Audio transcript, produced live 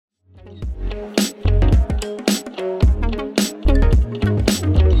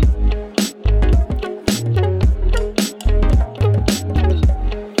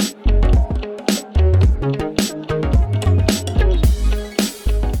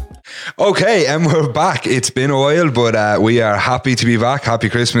Okay, and we're back. It's been a while, but we are happy to be back. Happy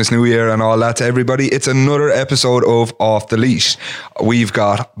Christmas, New Year and all that to everybody. It's another episode of Off the Leash. We've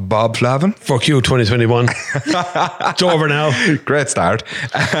got Bob Flavin. Fuck you, 2021. It's over now. Great start.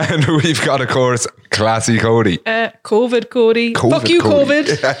 And we've got, of course, Classy Cody. COVID Cody. Fuck you, Cody.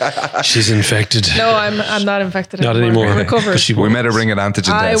 COVID. She's infected. No, I'm not infected Not anymore. I'm recovered. We made her bring an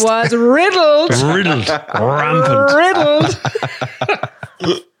antigen test. I was riddled. Rampant. Riddled.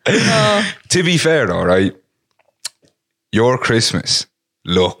 To be fair though, right? Your Christmas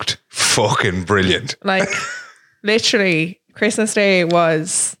looked fucking brilliant. Like, literally, Christmas Day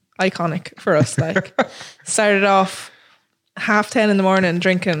was iconic for us. Like, started off 10:30 in the morning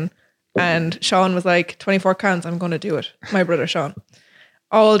drinking, and Sean was like, 24 cans, I'm going to do it. My brother Sean.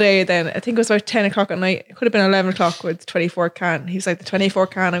 All day then, I think it was about 10 o'clock at night. It could have been 11 o'clock with 24 can. He was like, the 24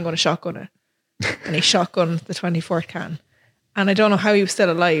 can, I'm going to shotgun it. And he shotgunned the 24th can. And I don't know how he was still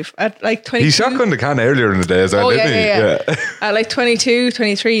alive. At like 22. He shotgunned the can earlier in the day as well, didn't he? Yeah. At like 22,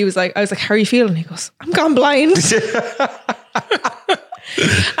 23, I was like, how are you feeling? He goes, I'm gone blind.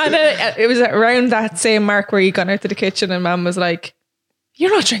 And it was around that same mark where he got out to the kitchen and Mum was like,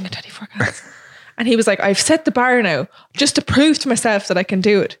 you're not drinking 24 cans. And he was like, I've set the bar now just to prove to myself that I can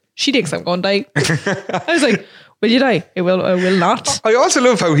do it. She thinks I'm going to die. I was like, will you die? I will not. I also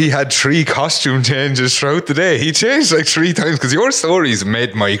love how he had 3 costume changes throughout the day. He changed like 3 times because your stories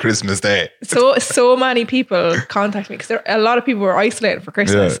made my Christmas day. So many people contact me because a lot of people were isolated for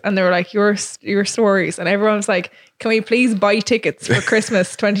Christmas and they were like, your stories. And everyone was like, can we please buy tickets for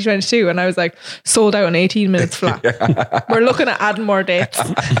Christmas 2022? And I was like, sold out in 18 minutes flat. We're looking at adding more dates.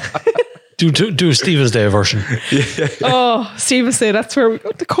 Do Stephen's Day version. Oh, Stephen's Day, that's where we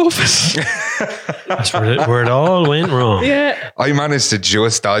got the COVID. That's where it all went wrong. Yeah. I managed to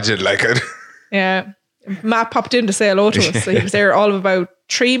just dodge it like it. Yeah. Matt popped in to say hello to us. So he was there all of about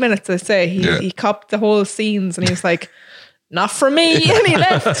 3 minutes, I'd say. He copped the whole scenes and he was like, not for me. And he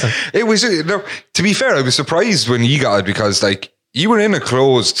left. It was, to be fair, I was surprised when you got it because like you were in a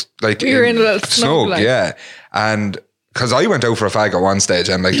closed, like we were in a little snug, like. Yeah. And because I went out for a fag at one stage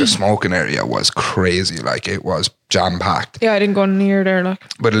and like the smoking area was crazy. Like it was jam packed. Yeah, I didn't go near there. Like,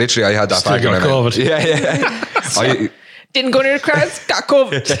 but literally I had that Still fag. got COVID. Yeah. Didn't go near the crowds, got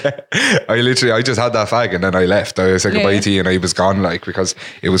COVID. I just had that fag and then I left. I said goodbye to you and I was gone like because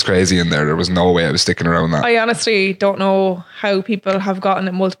it was crazy in there. There was no way I was sticking around that. I honestly don't know how people have gotten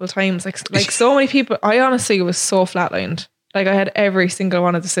it multiple times. Like so many people, I honestly was so flatlined. Like I had every single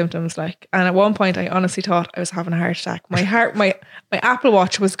one of the symptoms. Like, and at one point I honestly thought I was having a heart attack. My Apple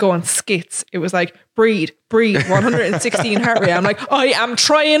Watch was going skits. It was like, breathe, 116 heart rate. I'm like, I am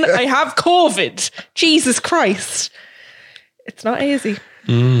trying. I have COVID. Jesus Christ. It's not easy.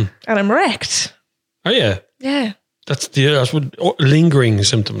 And I'm wrecked. Oh yeah. Yeah. That's what lingering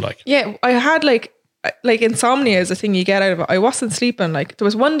symptom like. Yeah. I had like insomnia is a thing you get out of it. I wasn't sleeping. Like there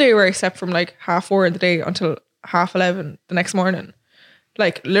was one day where I slept from like 4:30 in the day until 11:30 the next morning.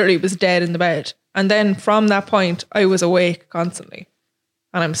 Like literally was dead in the bed. And then from that point I was awake constantly.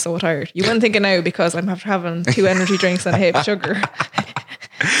 And I'm so tired. You wouldn't think it now because I'm after having 2 energy drinks and a heap of sugar.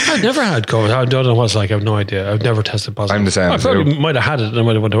 I've never had COVID. I don't know what it's like. I have no idea. I've never tested positive. I'm the same. I probably might have had it and I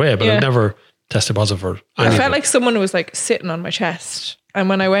might have went away, but I've never tested positive for anything. I felt like someone was like sitting on my chest. And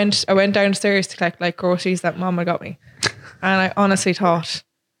when I went downstairs to collect like groceries that Mama got me. And I honestly thought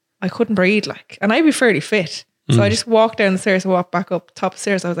I couldn't breathe like, and I'd be fairly fit. So I just walked down the stairs and walked back up top of the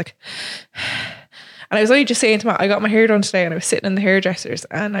stairs. I was like, and I was only just saying to Matt, I got my hair done today and I was sitting in the hairdressers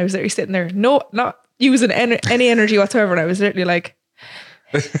and I was literally sitting there, not using any energy whatsoever. And I was literally like,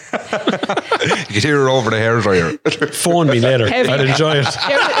 you could hear her over the hairdryer. Phone me later. I'd enjoy it.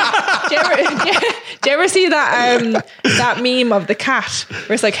 Do you ever see that meme of the cat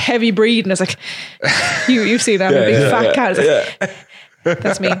where it's like heavy breathing? It's like, you've seen that big fat cat. It's like,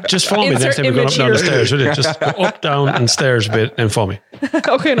 that's me. Just phone me next time we're going up down the stairs, will you? Just go up, down and stairs a bit and phone me.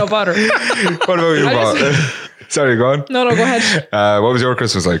 Okay, no bother. What about you, Bob? Sorry, go on. No, go ahead. What was your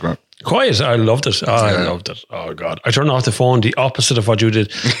Christmas like, man? Quiet. I loved it. I loved it. Oh God. I turned off the phone, the opposite of what you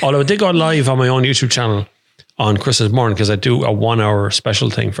did. Although I did go live on my own YouTube channel on Christmas morning because I do a 1 hour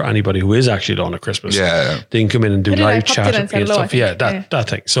special thing for anybody who is actually on at Christmas. Yeah. They can come in and do live chat and stuff. Yeah, that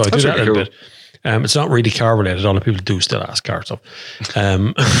thing. So I do that a little bit. It's not really car related. All the people do still ask car stuff.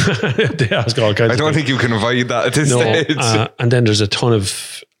 They ask all kinds. I don't think you can avoid that at this stage. And then there's a ton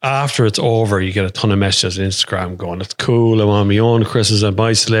of, after it's over, you get a ton of messages on Instagram going, it's cool, I'm on my own Christmas, I'm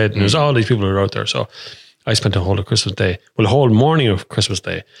isolated. And there's all these people who are out there. So I spent the whole of Christmas Day, well, the whole morning of Christmas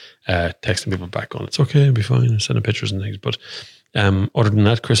Day, texting people back going, it's okay, it'll be fine, and sending pictures and things. But Other than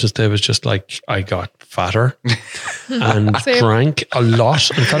that, Christmas Day was just like I got fatter and Same. drank a lot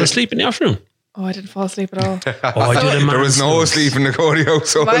and fell asleep in the afternoon. Oh, I didn't fall asleep at all. I did a There was no sleep in the Cody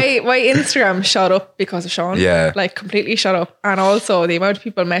household. My Instagram shot up because of Sean. Yeah. Like completely shot up. And also the amount of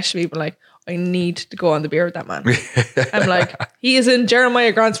people messaging me like, I need to go on the beer with that man. I'm like, he is in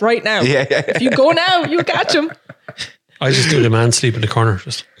Jeremiah Grant's right now. Yeah. If you go now, you'll catch him. I just do the man sleep in the corner,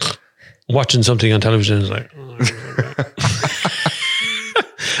 just watching something on television. It's like,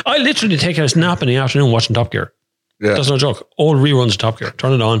 I literally take a nap in the afternoon watching Top Gear. Yeah. That's no joke. All reruns of Top Gear.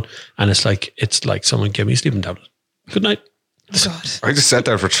 Turn it on, and it's like someone gave me a sleeping tablet. Good night. Oh, God. I just sat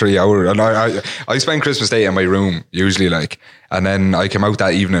there for 3 hours, and I spent Christmas Day in my room usually, like, and then I came out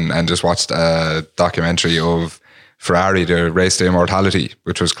that evening and just watched a documentary of Ferrari, the race to immortality,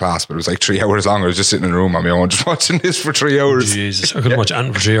 which was class, but it was like 3 hours long. I was just sitting in the room on my own, just watching this for 3 hours. Jesus, I couldn't watch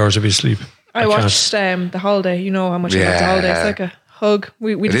Ant for 3 hours to be asleep. I watched The Holiday. You know how much I love The Holiday. It's like a hug.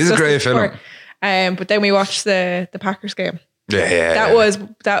 We It is a great film. But then we watched the Packers game. Yeah.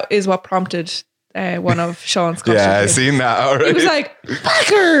 That is what prompted one of Sean's costumes. Yeah, I've seen that already. He was like,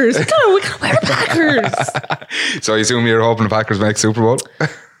 Packers! Go, we can wear Packers! So I assume you're hoping the Packers make Super Bowl?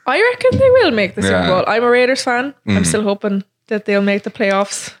 I reckon they will make the Super Bowl. I'm a Raiders fan. I'm Mm. still hoping that they'll make the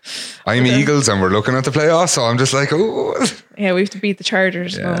playoffs. I'm Eagles and we're looking at the playoffs, so I'm just like, oh. Yeah, we have to beat the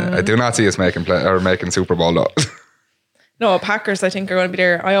Chargers. Yeah, I do not see us making Super Bowl though. No, Packers I think are going to be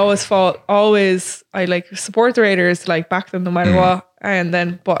there. I I like support the Raiders, like back them no matter what. And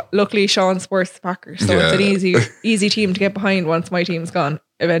then, but luckily Sean supports the Packers. So it's an easy team to get behind once my team's gone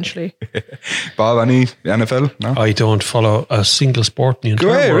eventually. Bob, any NFL? No? I don't follow a single sport in the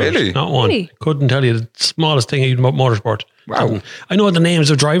entire world. Really? Not one. Really? Couldn't tell you the smallest thing even about motorsport. Wow. I know the names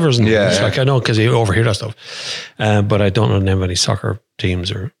of drivers and Yeah. things. Like I know because you overhear that stuff. But I don't know the name of any soccer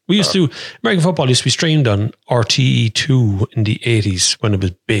teams. Or we used to American football used to be streamed on RTE2 in the 80s when it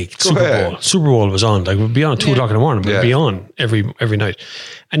was big. Super Bowl was on. Like it would be on at 2 o'clock in the morning, but it'd be on every night.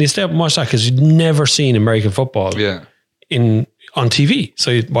 And you stay up and watch that because you'd never seen American football on TV.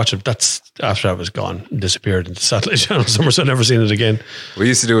 So you'd watch it. That's after that was gone, disappeared into satellite channel somewhere, so I've never seen it again. We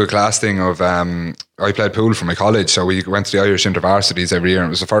used to do a class thing of, I played pool for my college, so we went to the Irish InterVarsities every year, and it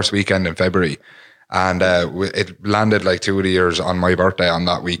was the first weekend in February. And it landed like 2 of the years on my birthday on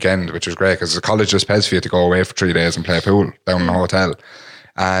that weekend, which was great because the college just pays for you to go away for 3 days and play pool down in the hotel.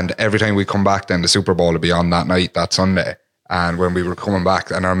 And every time we come back, then the Super Bowl would be on that night, that Sunday. And when we were coming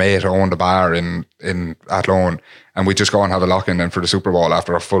back, and our mate owned a bar in Athlone, and we'd just go and have a lock-in then for the Super Bowl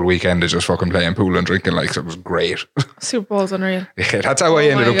after a full weekend of just fucking playing pool and drinking, like, so it was great. Super Bowl's unreal. Yeah, that's how I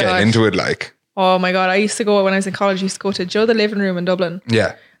ended up getting into it, like. Oh my God. I used to go, when I was in college, I used to go to the living room in Dublin.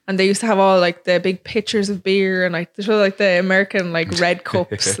 Yeah. And they used to have all like the big pictures of beer and like the American like red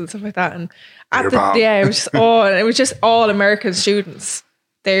cups and stuff like that. And it was just all American students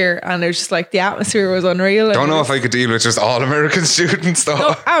there, and it was just like the atmosphere was unreal. Don't know if I could deal with just all American students though.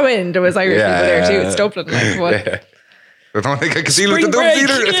 No, I mean there was Irish people there too. It's Dublin, like what? Yeah. I don't think I could deal with the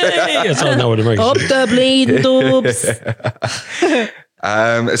Dubs either. That's all I know what American. Up the bleeding Dubs.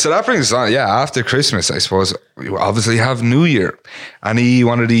 So that brings us on, after Christmas, I suppose, we obviously have New Year. Any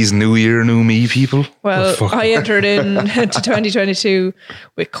one of these New Year, New Me people? Well, I entered into 2022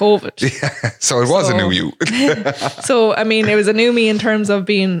 with COVID. Yeah, so it was a new you. So, I mean, it was a new me in terms of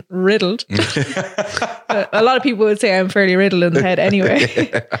being riddled. A lot of people would say I'm fairly riddled in the head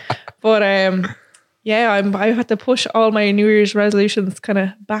anyway. But I had to push all my New Year's resolutions kind of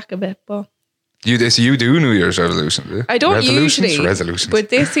back a bit, but You do New Year's resolutions, do you? I don't usually, resolutions. but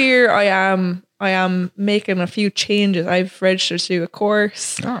this year I am making a few changes. I've registered to do a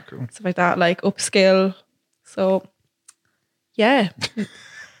course, Oh, cool. stuff like that, like upskill. So, yeah,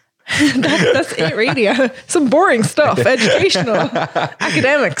 that's it really. Some boring stuff, educational,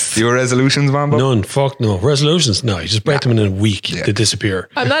 academics. Your resolutions, man? None. Fuck no. Resolutions? No. You just break them in a week. They disappear.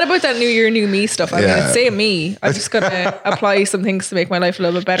 I'm not about that New Year, New Me stuff. I mean, it's same me. I'm just going to apply some things to make my life a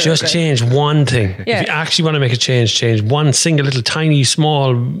little bit better. Just change one thing. Yeah. If you actually want to make a change one single little tiny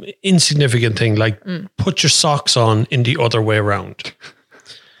small insignificant thing, like put your socks on in the other way around.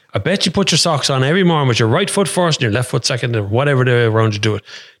 I bet you put your socks on every morning with your right foot first and your left foot second, or whatever the way around you do it.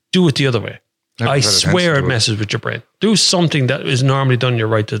 Do it the other way. I swear it messes with your brain. Do something that is normally done your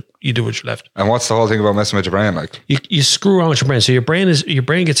right that you do with your left. And what's the whole thing about messing with your brain like? You screw around with your brain. So your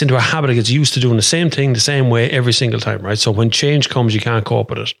brain gets into a habit, it gets used to doing the same thing the same way every single time, right? So when change comes, you can't cope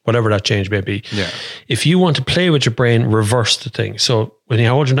with it, whatever that change may be. Yeah. If you want to play with your brain, reverse the thing. So when you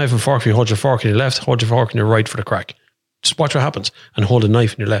hold your knife and fork, if you hold your fork in your left, hold your fork in your right for the crack. Just watch what happens and hold a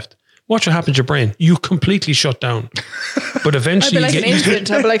knife in your left. Watch what happens to your brain. You completely shut down. But eventually I'd be like an infant.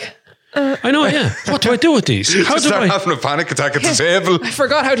 I'd be like, I know, yeah. What do I do with these? How do Start I having a panic attack at the table. I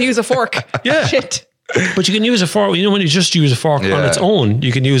forgot how to use a fork. Yeah. Shit. But you can use a fork. You know, when you just use a fork on its own,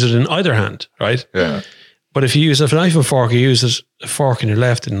 you can use it in either hand, right? Yeah. But if you use a knife and fork, you use a fork in your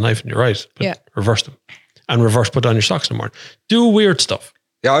left and a knife in your right. But reverse them. And put on your socks in the morning. Do weird stuff.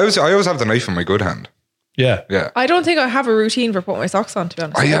 Yeah, I always have the knife in my good hand. Yeah. Yeah. I don't think I have a routine for putting my socks on, to be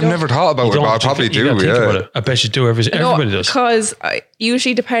honest. I've never thought about it, but I probably do. Yeah. I bet you do. Everybody does. Because it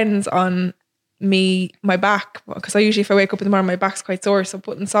usually depends on my back. Because if I wake up in the morning, my back's quite sore. So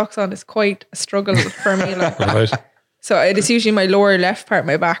putting socks on is quite a struggle for me. Like. Right. So it is usually my lower left part of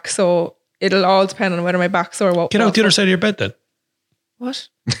my back. So it'll all depend on whether my back's sore or what. Get out the other side of your bed then. What?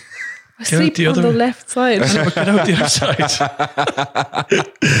 I sleep on the left side. Get out the other side.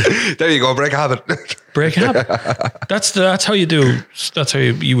 There you go. Break a habit. Break habit. That's how you do. That's how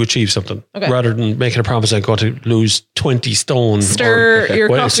you achieve something. Okay. Rather than making a promise I'm going to lose 20 stone. Stir your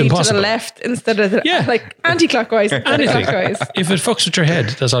coffee to the left instead of like anti-clockwise. Anything. If it fucks with your head,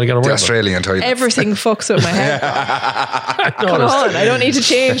 that's all you got to worry The about. Australian type. Everything fucks with my head. Come on, I don't need to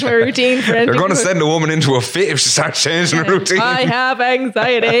change my routine for anything. They're going to send a woman into a fit if she starts changing her routine. I have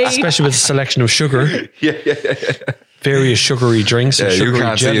anxiety. Especially with the selection of sugar. Yeah. Various sugary drinks and sugary you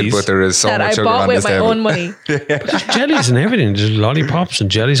can't jellies. see it, but there is so that much I sugar bought on with this my table. own money. There's jellies and everything. There's lollipops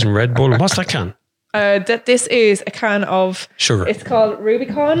and jellies and Red Bull. What's that can? This is a can of sugar. It's called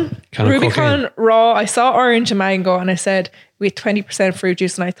Rubicon. Can of Rubicon cocaine. raw. I saw orange and mango, and I said we had 20% fruit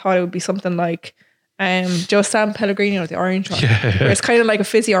juice, and I thought it would be something like Joe San Pellegrino, the orange one. Yeah. Where it's kind of like a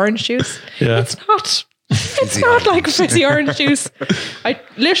fizzy orange juice. Yeah. It's not. It's not like a fizzy orange juice. I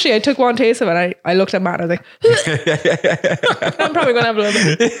took one taste of it. And I looked at Matt. I was like, I'm probably going to have a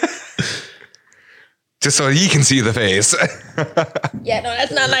little bit. Just so he can see the face. Yeah, no,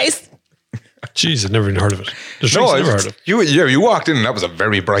 that's not nice. Jeez, I've never even heard of it. There's drinks I've never heard of. You walked in and that was a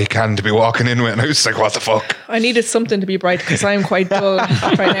very bright can to be walking in with, and I was like, what the fuck? I needed something to be bright because I'm quite dull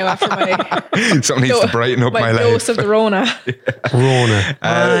right now after my Something needs to brighten up my life. dose of the Rona. Rona.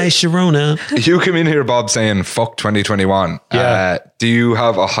 Hi, Sharona. You came in here, Bob, saying fuck 2021. Yeah. Do you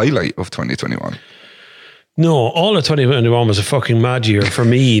have a highlight of 2021? No, all of 2021 was a fucking mad year for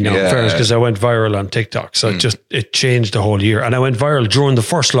me now, Yeah. in fairness, because I went viral on TikTok. So it changed the whole year. And I went viral during the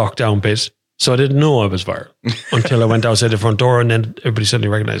first lockdown bit. So I didn't know I was viral until I went outside the front door and then everybody suddenly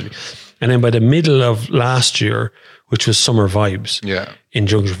recognized me. And then by the middle of last year, which was Summer Vibes in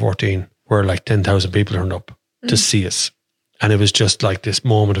Junction 14, where like 10,000 people turned up to see us. And it was just like this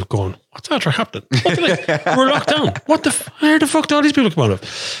moment of going, what's after happening? We're locked down. Where the fuck did all these people come out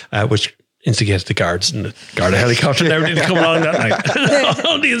of? Which instigated the guards and the guard helicopter and everything to come along that night.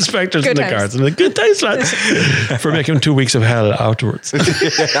 All the inspectors Good and the times. guards. And like, good days, lads. For making 2 weeks of hell afterwards.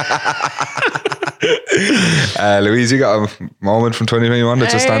 Louise, you got a moment from 2021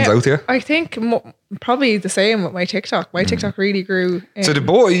 that just stands out to you? I think probably the same with my TikTok. My TikTok really grew. So did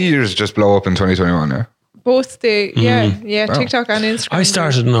both years just blow up in 2021, yeah? Both the Wow. TikTok and Instagram. I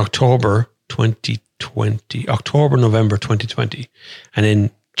started in October 2020, November 2020. And in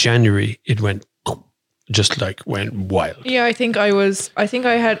January, it went wild. Yeah, I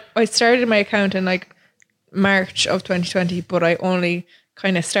started my account in like March of 2020, but I only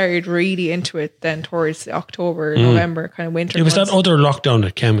kind of started really into it then towards October, November, kind of winter. It was months. that other lockdown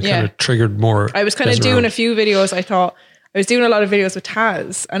that came and kind of triggered more. I was kind of doing a few videos. I thought I was doing a lot of videos with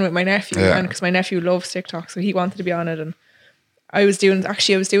Taz and with my nephew, and because my nephew loves TikTok, so he wanted to be on it. And I was doing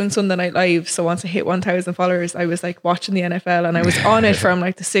Sunday Night Live. So once I hit 1,000 followers, I was like watching the NFL, and I was on it from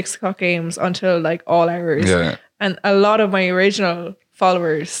like the 6 o'clock games until like all hours. Yeah. And a lot of my original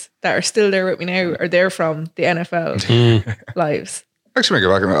followers that are still there with me now are there from the NFL lives. Actually, make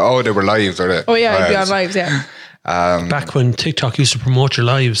it back. Oh, they were lives, are they? Oh yeah, I'd be on lives, yeah. Back when TikTok used to promote your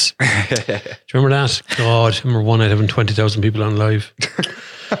lives. Do you remember that? God, I remember one night having 20,000 people on live.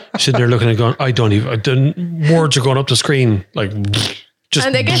 Sitting there looking and going, words are going up the screen. Like, just.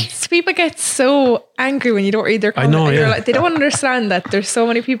 And people get so angry when you don't read their comments. I know, and you're yeah. like, they don't understand that there's so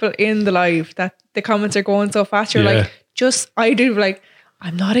many people in the live that the comments are going so fast. You're like,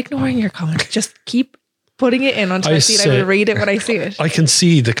 I'm not ignoring your comments. Just keep putting it in until I see it. I will read it when I see it. I can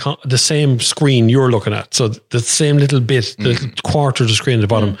see the same screen you're looking at. So the same little bit, the little quarter of the screen at the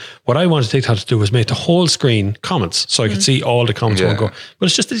bottom. What I wanted TikTok to do was make the whole screen comments so I could see all the comments one go. But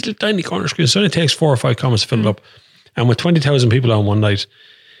it's just a little tiny corner screen. So it only takes 4 or 5 comments to fill it up. And with 20,000 people on one night,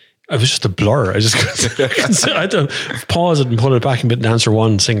 it was just a blur. I had to pause it and pull it back and answer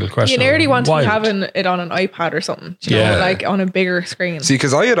one single question. You nearly want to be having it on an iPad or something. You know, like on a bigger screen. See,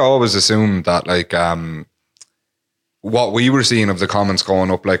 because I had always assumed that like what we were seeing of the comments going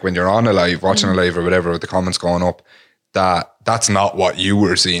up, like when you're on a live, watching a live or whatever, with the comments going up, that that's not what you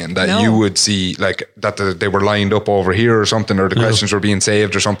were seeing, that No. you would see like that they were lined up over here or something, or the questions were being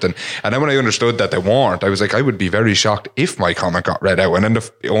saved or something. And then when I understood that they weren't, I was like, I would be very shocked if my comment got read out. And then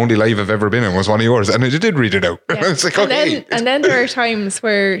the only live I've ever been in was one of yours, and it did read it out. Yeah. I was like, and okay. then there are times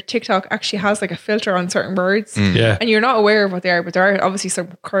where TikTok actually has like a filter on certain words, Yeah. and you're not aware of what they are, but there are obviously some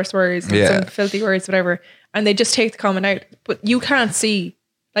curse words and some filthy words, whatever, and they just take the comment out. But you can't see.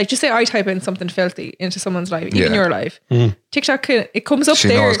 Like, just say I type in something filthy into someone's life, even your life. TikTok, it comes up She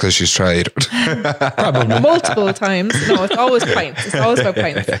there. knows because she's tried. Probably. Multiple times. No, it's always pints. It's always about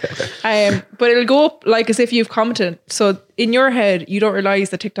pints. But it'll go up like as if you've commented. So in your head, you don't realize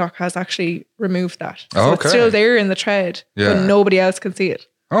that TikTok has actually removed that. So it's still there in the thread, but nobody else can see it.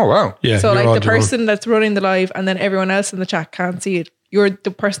 Oh, wow. Yeah. So you're like on the your own. person that's running the live and then everyone else in the chat can't see it. You're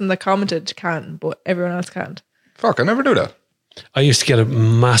the person that commented can, but everyone else can't. Fuck, I never do that. I used to get a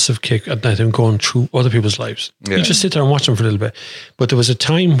massive kick at night and going through other people's lives. Yeah. You just sit there and watch them for a little bit. But there was a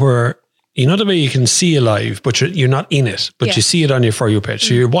time where, you know, the way you can see a live, but you're not in it, but you see it on your For You page.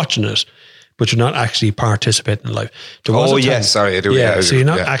 So you're watching it, but you're not actually participating in live. There was a time- yes, sorry, I do. Yeah, I so do, you're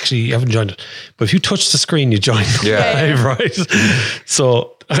not yeah. actually, you haven't joined it. But if you touch the screen, you join live, right?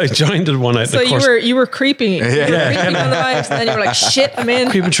 So I joined it one night. So and of course, you were creeping. You were creeping on the lives and then you were like, shit, I'm in.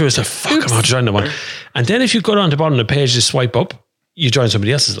 creeping through, I said, fuck, I'm not joining the one. And then if you go down to the bottom of the page, you swipe up, you join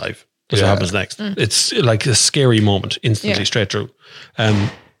somebody else's live. That's what happens next. It's like a scary moment, instantly straight through.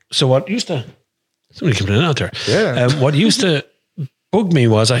 So what used to, somebody came in out there. Yeah. What used to bug me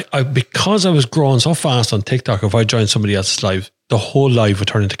was I because I was growing so fast on TikTok, if I joined somebody else's live, the whole live would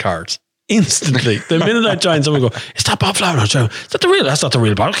turn into cards. Instantly. The minute I joined, someone would go, is that Bob Flower? Is that the real? That's not the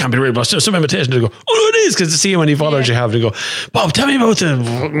real Bob. It can't be the real Bob. It's just some imitation. They go, oh, no, it is. Because to see how many followers you have, they go, Bob, tell me about the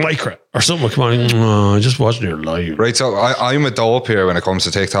Lycra or something. Come on. Oh, just watching your live. Right, so I'm a dope here when it comes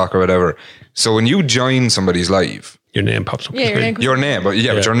to TikTok or whatever. So when you join somebody's live, Your name pops up. Yeah, your name. your name, but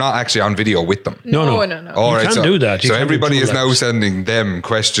but you're not actually on video with them. No. No. All right, can't so, do that. You so can't everybody do is that. now sending them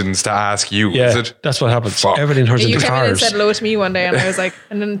questions to ask you, Yeah, is it? that's what happens. Fuck. Everything turns You into came in and cars. said hello to me one day and I was like,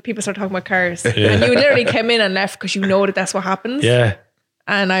 and then people started talking about cars. And you literally came in and left because you know that that's what happens. Yeah,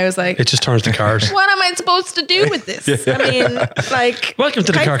 And I was like, it just turns to cars. what am I supposed to do with this? I mean, like, Welcome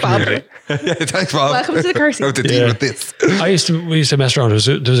to the car thanks, Bob. community. Yeah, thanks, Bob. Welcome to the car How to scene. deal Yeah. with this. We used to mess around.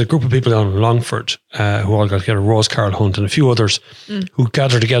 There was a group of people down in Longford who all got together, Rose Carl Hunt and a few others who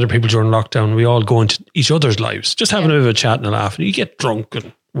gathered together, people during lockdown. We all go into each other's lives, just having a bit of a chat and a laugh. And you get drunk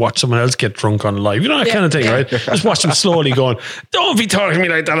and watch someone else get drunk on live. You know, that kind of thing, right? Just watch them slowly going, don't be talking to me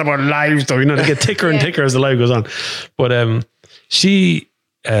like that about lives, though. You know, they get thicker and thicker as the live goes on. But she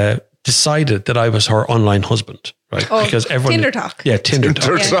decided that I was her online husband, right? Oh, because everyone Tinder talk. Yeah, Tinder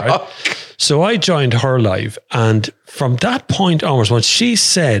talk. Right? So I joined her live, and from that point onwards, when she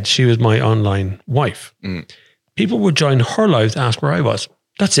said she was my online wife, people would join her live to ask where I was.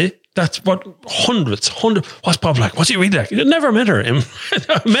 That's it. That's what hundreds. What's Bob like? What's he really like? I never met her.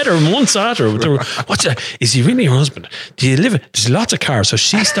 I met her once after. What's that? Is he really your husband? Do you live? There's lots of cars. So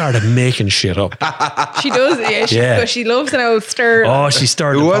she started making shit up. She does, yeah. She loves an old stir. Oh, she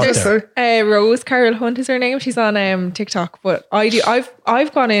started. Who was the it, podcast. sir? Rose Carol Hunt is her name. She's on TikTok. But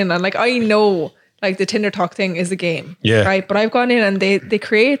I've gone in and like I know like the Tinder talk thing is a game. Yeah. Right. But I've gone in and they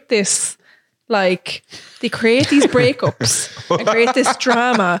create this like they create these breakups and create this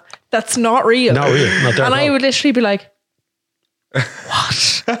drama that's not real. Not real. Not there And at I all. would literally be like,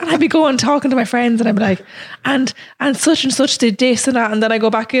 what? And I'd be going talking to my friends and I'd be like, and such did this and that. And then I go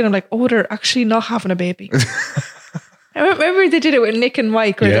back in, I'm like, oh, they're actually not having a baby. I remember they did it with Nick and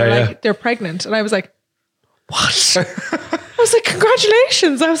Mike where they're like, they're pregnant. And I was like, what? I was like,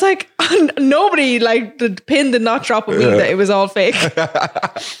 congratulations. I was like, nobody, like the pin did not drop with me that it was all fake.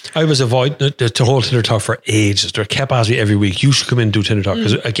 I was avoiding the whole Tinder talk for ages. They kept asking me every week, you should come in and do Tinder talk.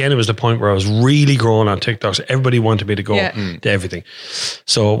 Because again, it was the point where I was really growing on TikTok. So everybody wanted me to go to everything.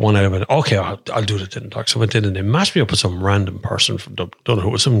 So one night I went, okay, I'll do the Tinder talk. So I went in and they matched me up with some random person from Dublin. Don't know who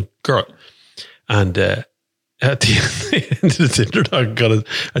it was, some girl. And at the end of the Tinder talk, got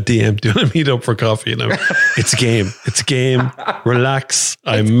a DM, do you want to meet up for coffee? And it's a game. It's a game. Relax.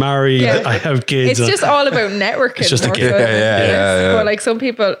 I'm married. I have kids. It's just all about networking. It's just a more game. so than Yeah. anything else. But like some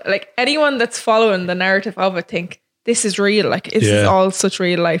people, like anyone that's following the narrative of it think this is real. Like this is all such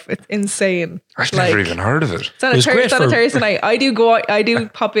real life. It's insane. I've like, never even heard of it. It's on It was great on a for- Thursday night. I do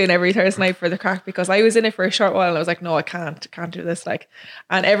pop in every Thursday night for the crack because I was in it for a short while and I was like, no, I can't do this. Like,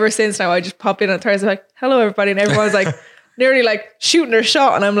 and ever since now, I just pop in on Thursday like, hello everybody, and everyone's like, nearly like shooting their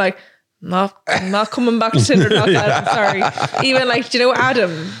shot, and I'm like, I'm not coming back to Tinder. I'm sorry. Even like, do you know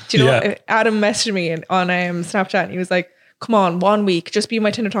Adam? Do you know Adam messaged me on Snapchat and he was like, come on, 1 week, just be my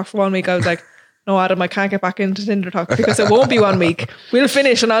Tinder talk for 1 week. I was like, no, Adam, I can't get back into Tinder Talk because it won't be 1 week. We'll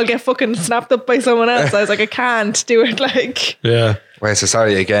finish and I'll get fucking snapped up by someone else. I was like, I can't do it. Like, Yeah. Wait, so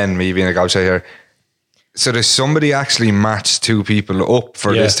sorry again, me being a gobshite here. So does somebody actually match two people up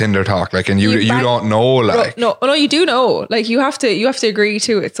for this Tinder Talk? Like, and you don't know, like. No, you do know. Like, you have to agree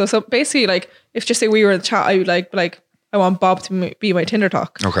to it. So basically, like, if just say we were in the chat, I would like, I want Bob to be my Tinder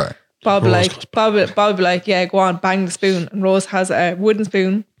Talk. Okay. Bob would be like, yeah, go on, bang the spoon. And Rose has a wooden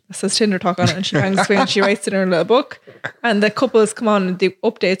spoon that says Tinder Talk on it, and she bangs the spoon and she writes it in her little book. And the couples come on and do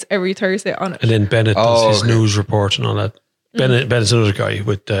updates every Thursday on it. And then Bennett does his news report and all that. Bennett's another guy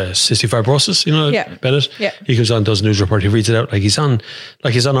with cystic fibrosis, you know, Bennett. Yeah. He comes on and does a news report. He reads it out like he's on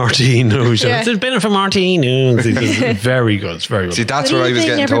RT News. Yeah. It's Bennett from RT News. Very good. It's very good. See, that's where I was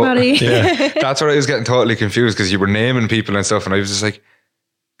getting that's where I was getting totally confused because you were naming people and stuff, and I was just like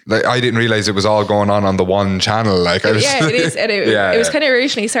I didn't realize it was all going on the one channel. Like, I was, it is. It was kind of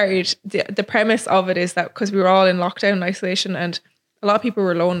originally started. The premise of it is that because we were all in lockdown and isolation, and a lot of people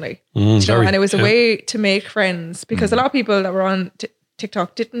were lonely, and it was a way to make friends because a lot of people that were on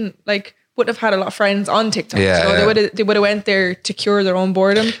TikTok would have had a lot of friends on TikTok. They would have went there to cure their own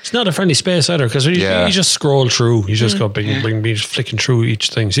boredom. It's not a friendly space either because you just scroll through. You just go just flicking through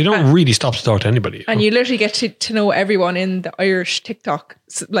each thing, so you don't really stop to talk to anybody. And you literally get to know everyone in the Irish TikTok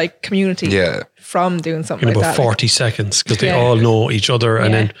like community from doing something in like about that. 40 seconds because they all know each other,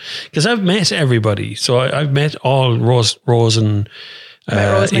 and then because I've met everybody, so I've met all Rose and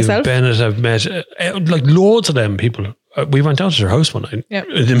even Bennett. I've met like loads of them people. We went down to their house one night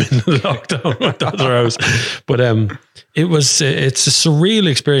in the middle of lockdown. Went down to their house, but it's a surreal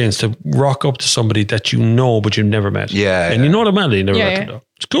experience to rock up to somebody that you know but you've never met. And you know them well, you never met them though.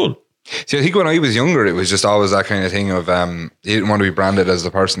 It's cool. See, I think when I was younger, it was just always that kind of thing of you didn't want to be branded as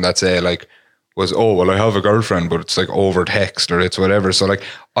the person that say like was, oh well, I have a girlfriend, but it's like over text or it's whatever. So like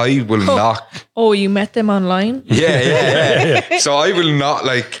I will not. Oh, you met them online? Yeah. So I will not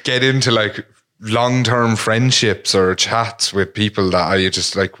like get into like long-term friendships or chats with people that I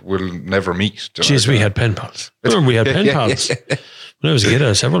just like will never meet. Jeez, we had pen pals. Remember we had pen pals. When I was a kid, I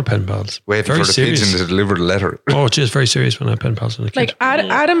had several pen pals. Waiting very for the serious pigeon to deliver the letter. Oh, it's just very serious when I had pen pals as a kid. Like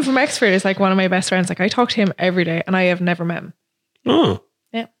Adam from Exford is like one of my best friends. Like I talk to him every day and I have never met him. Oh.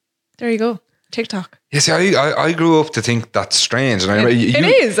 Yeah. There you go. TikTok. Yeah, see, I grew up to think that's strange. And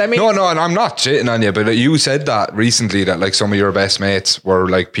it is. I mean, no, and I'm not shitting on you, but you said that recently that like some of your best mates were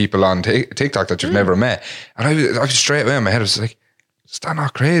like people on TikTok that you've never met. And I was straight away in my head, I was like, is that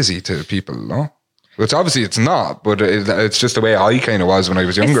not crazy to people, no? Which obviously it's not, but it's just the way I kind of was when I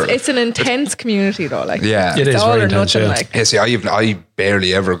was younger. It's an intense community though. Like, it is all very or intense. nothing. Yeah. Like, yeah, see, I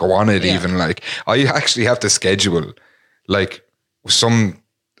barely ever go on it. Even like I actually have to schedule like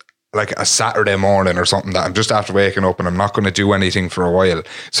like a Saturday morning or something that I'm just after waking up and I'm not going to do anything for a while.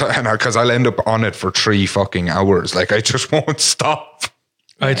 So, because I'll end up on it for 3 fucking hours. Like I just won't stop.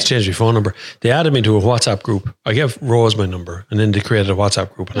 I had to change my phone number. They added me to a WhatsApp group. I gave Rose my number and then they created a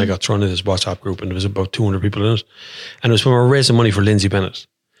WhatsApp group and I got thrown in this WhatsApp group and there was about 200 people in it. And it was when we were raising money for Lindsay Bennett.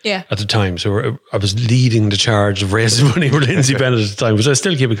 Yeah. At the time. So I was leading the charge of raising money for Lindsay Bennett at the time, which I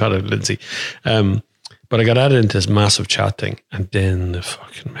still keep in contact with Lindsay. But I got added into this massive chat thing and then the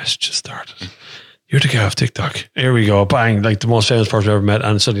fucking messages started. You're the guy off TikTok. Here we go. Bang. Like the most famous person I've ever met.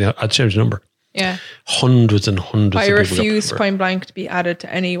 And suddenly I'd changed the number. Yeah. Hundreds and hundreds of people. I refused point blank to be added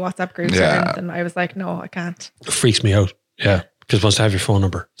to any WhatsApp groups or anything. I was like, no, I can't. It freaks me out. Yeah. Because once they have your phone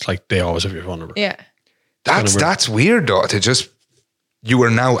number, it's like they always have your phone number. Yeah. That's weird though, to just, you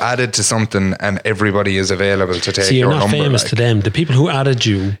are now added to something and everybody is available to take your number. So you're not famous to them. The people who added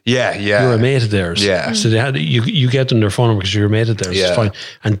you, you're a mate of theirs. Yeah. So they had you get them their phone number because you're a mate of theirs. It's fine.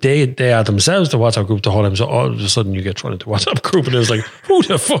 And they add themselves the WhatsApp group the whole time. So all of a sudden you get thrown into the WhatsApp group and it was like, who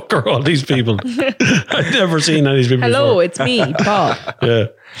the fuck are all these people? I've never seen any of these people Hello, before. it's me, Bob. Yeah.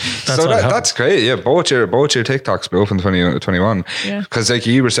 That's great. Yeah, both your TikToks blew up in 2021. Yeah. Because like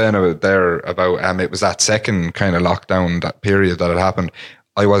you were saying about it was that second kind of lockdown, that period that had happened.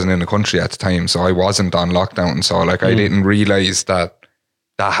 I wasn't in the country at the time, so I wasn't on lockdown. So like I didn't realize that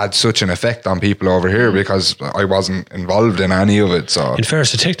had such an effect on people over here because I wasn't involved in any of it. So in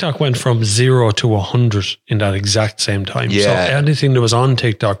fairness, TikTok went from 0 to 100 in that exact same time. Yeah. So anything that was on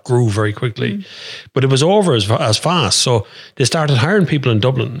TikTok grew very quickly, but it was over as fast. So they started hiring people in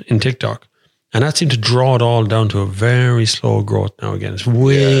Dublin in TikTok, and that seemed to draw it all down to a very slow growth now again. It's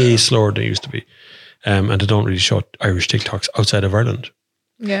way slower than it used to be. And they don't really show Irish TikToks outside of Ireland.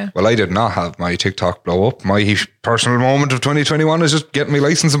 Yeah. Well, I did not have my TikTok blow up. My personal moment of 2021 is just getting my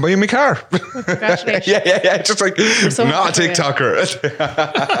license and buying my car. Well, congratulations. yeah. Just like, so not a TikToker.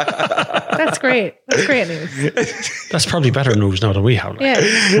 That's great. That's great news. That's probably better news now than we have. Like.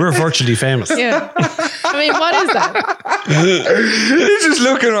 Yeah. We're virtually famous. Yeah. I mean, what is that? He's just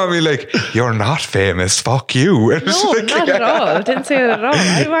looking at me like, you're not famous. Fuck you. And it's No, like, not at all. I didn't say that at all.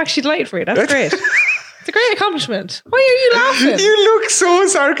 I'm actually delighted for you. That's great. It's a great accomplishment. Why are you laughing? You look so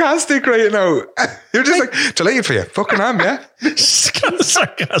sarcastic right now. You're just like, delighted for you. Fucking am, yeah?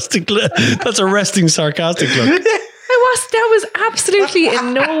 Sarcastic. That's a resting sarcastic look. That was absolutely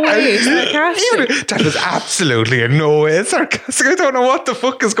in no way sarcastic. That was absolutely in no way sarcastic. I don't know what the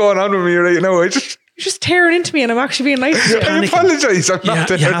fuck is going on with me right now. You're just tearing into me and I'm actually being nice to you. I apologise. I'm not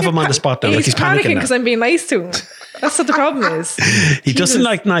You have him on the spot now. He's Like he's panicking panicking because I'm being nice to him. That's what the problem is. He doesn't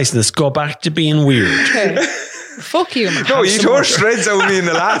like niceness. Go back to being weird. Okay. Fuck you, man. No, you tore shreds out of me in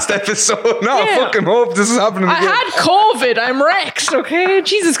the last episode. No, I fucking hope this is happening again. I had COVID. I'm wrecked, okay?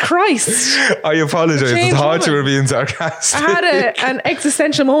 Jesus Christ. I apologise. I Changed thought you woman. were being sarcastic. I had an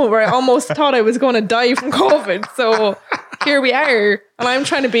existential moment where I almost thought I was going to die from COVID. So here we are. And I'm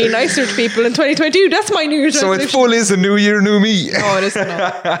trying to be nicer to people in 2022. That's my New Year's So resolution. it's full is a new year, new me. No, it isn't.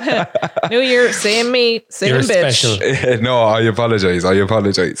 No. New Year, same me, same You're bitch. special. No, I apologise.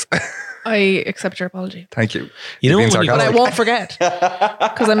 I accept your apology. Thank you. You know Being when you But I sarcastic. won't forget.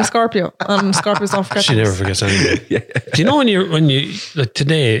 Because I'm a Scorpio. Scorpios don't forget. She never forgets anything. Do you know when you like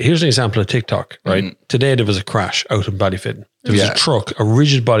today? Here's an example of TikTok. Right, today there was a crash out in Ballyfin. There was a truck, a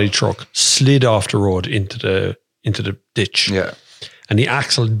rigid body truck, slid off the road into the ditch. Yeah. And the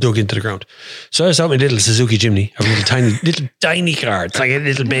axle dug into the ground. So I was out in my little Suzuki Jimny, a little tiny car. It's like a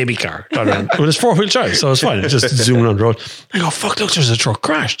little baby car. But it's 4-wheel drive, so it's fine. It's just zooming on the road. I go, fuck, look, there's a truck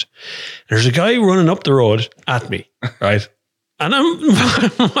crashed. And there's a guy running up the road at me, right? And I'm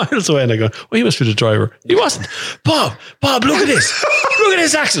miles away and I go, well, he must be the driver. He wasn't. Bob, look at this. Look at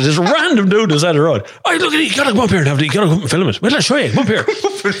this accident. This random dude was on the road. Oh, look at it. You gotta come up here and you gotta come up and film it. Wait, I'll show you. Come up here.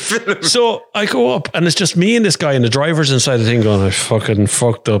 So I go up and it's just me and this guy and the driver's inside the thing going, I fucking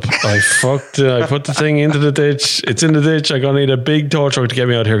fucked up. I put the thing into the ditch. It's in the ditch. I'm gonna need a big tow truck to get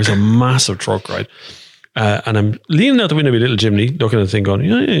me out here. It's a massive truck, right? And I'm leaning out the window of my little chimney, looking at the thing going,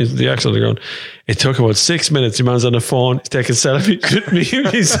 yeah, the axle on the ground. It took about 6 minutes. The man's on the phone, he's taking selfies with me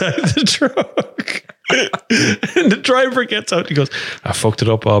beside the truck. And the driver gets out, he goes, I fucked it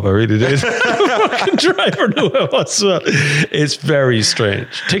up, Bob, I really did. The fucking driver knew I was. It's very strange.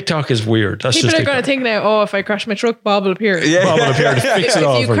 TikTok is weird. That's People just are going to think now, oh, if I crash my truck, Bob will appear. Yeah. Bob will appear to fix it If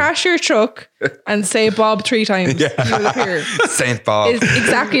all. you crash your truck and say Bob 3 times, he will appear. Saint Bob. It's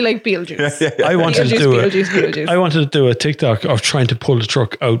exactly like Beetlejuice. I wanted Beetlejuice. I wanted to do a TikTok of trying to pull the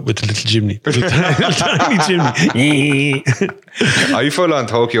truck out with the little chimney. Little tiny chimney. I full on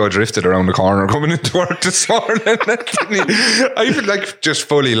Tokyo drifted around the corner coming into work this morning. I feel like just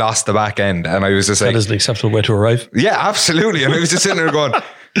fully lost the back end, and I was just That like, is an acceptable way to arrive. yeah, absolutely. And I was just sitting there going,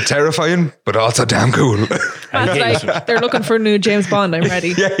 terrifying, but also damn cool. That's like, they're looking for a new James Bond. I'm ready.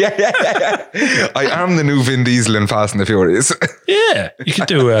 Yeah. I am the new Vin Diesel in Fast and the Furious. Yeah, you could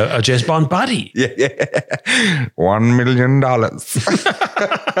do a James Bond body. Yeah. $1 million.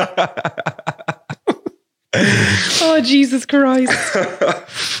 Oh, Jesus Christ.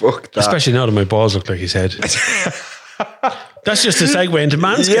 Fuck that. Especially now that my balls look like his head. That's just a segue into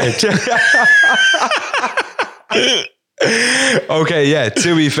Manscaped. Okay, yeah,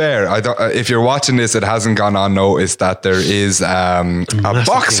 to be fair, if you're watching this, it hasn't gone unnoticed that there is a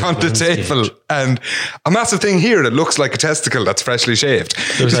box on the table and a massive thing here that looks like a testicle that's freshly shaved.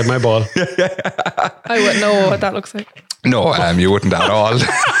 Looks like my ball. I wouldn't know what that looks like. No, you wouldn't at all.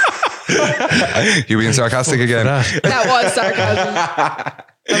 You being sarcastic again? That was sarcasm.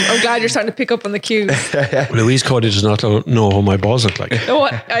 I'm glad you're starting to pick up on the cues. Louise Cody does not know what my balls look like. No,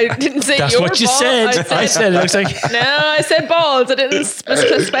 I didn't say That's your what you balls. said. I said it looks like... No, I said balls. I didn't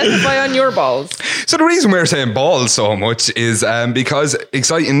specify on your balls. So the reason we're saying balls so much is because,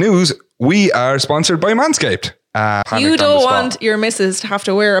 exciting news, we are sponsored by Manscaped. You don't want your missus to have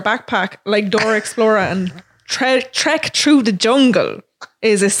to wear a backpack like Dora Explorer and trek through the jungle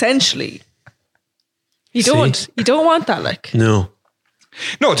is essentially... You don't want that, like. No.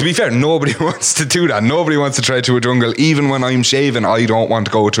 No, to be fair, nobody wants to do that. Nobody wants to tread through a jungle. Even when I'm shaving, I don't want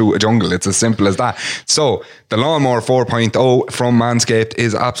to go through a jungle. It's as simple as that. So the Lawnmower 4.0 from Manscaped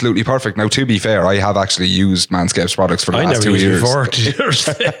is absolutely perfect. Now, to be fair, I have actually used Manscaped's products for the last 2 years. Before.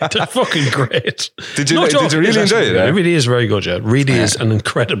 They're fucking great. Did you really enjoy it? It really is very good, yeah. It really is an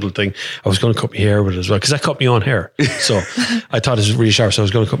incredible thing. I was going to cut my hair with it as well, because I cut my own hair. So I thought it was really sharp, so I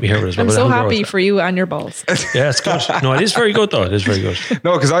was going to cut my hair with it as well. I'm so happy for you and your balls. Yeah, it's good. No, it is very good though. It is very good.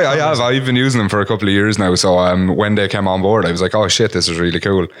 No, because I've been using them for a couple of years now. So when they came on board, I was like, oh shit, this is really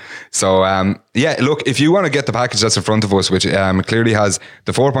cool. So yeah, look, if you want to get the package that's in front of us, which clearly has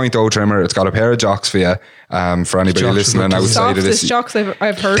the 4.0 trimmer, it's got a pair of jocks for you. For anybody listening outside of this, jocks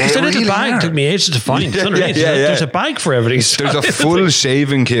I've heard. It's a little bag. Took me ages to find. There's a bag for everything. There's a full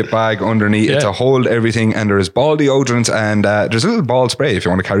shaving kit bag underneath to hold everything, and there's ball deodorant, and there's a little ball spray if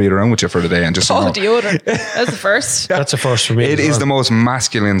you want to carry it around with you for the day. And just ball deodorant. That's the first. That's the first for me. It is the most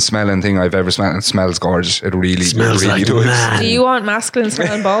masculine smelling thing I've ever smelled. It smells gorgeous. It really smells really like does. man. Do you want masculine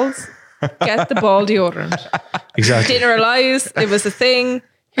smelling balls? Get the ball deodorant. Exactly. Dinner of Lies. It was a thing.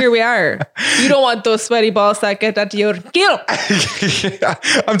 Here we are. You don't want those sweaty balls that get that deodorant. Get them.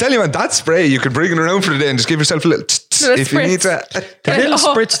 I'm telling you, man, that spray you could bring it around for the day and just give yourself a little if you need to. The little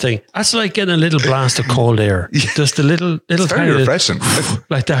spritz thing, that's like getting a little blast of cold air. Just a little very refreshing.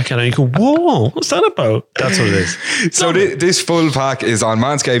 Like that kind of, you go, whoa, what's that about? That's what it is. So this full pack is on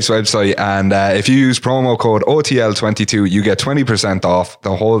Manscaped's website, and if you use promo code OTL22, you get 20% off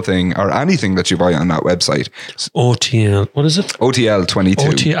the whole thing or anything that you buy on that website. OTL, what is it?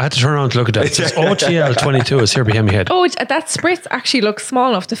 OTL22. I had to turn around to look at that. It says OTL22 is here behind my head. Oh, that spritz actually looks small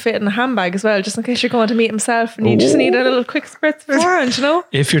enough to fit in a handbag as well, just in case you're going to meet himself and you just need a little quick spritz beforehand, you know?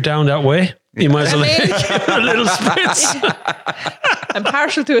 If you're down that way, you might as well give a little spritz. I'm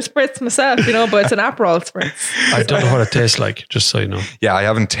partial to a spritz myself, you know, but it's an Aperol spritz. I don't know what it tastes like, just so you know. Yeah, I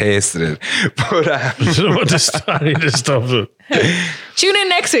haven't tasted it, but I don't know what this stuff is. Tune in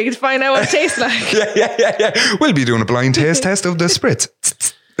next week to find out what it tastes like. Yeah. We'll be doing a blind taste test of the spritz.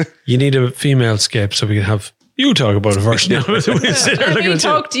 You need a female scape so we can have you talk about it first. Let me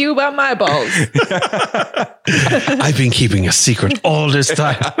talk to you about my balls. I've been keeping a secret all this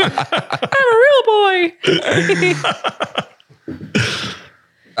time. I'm a real boy.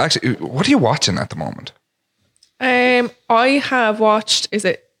 Actually, what are you watching at the moment? I have watched, is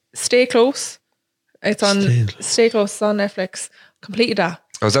it Stay Close? It's on Stay Close. It's on Netflix. Completed that.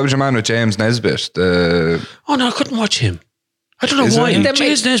 Oh, is that with your man with James Nesbitt? Oh no, I couldn't watch him. I don't know why.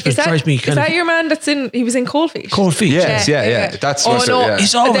 James Nesbitt drives me kind of... Is that your man that's in... He was in Cold Feet? Cold Feet. Yes, yeah. That's what's no,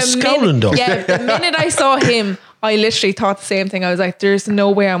 he's always scowling though. Yeah, the minute I saw him, I literally thought the same thing. I was like, there's no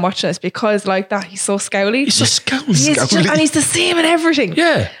way I'm watching this because like that, he's so scowly. He's so scowly. And he's the same in everything.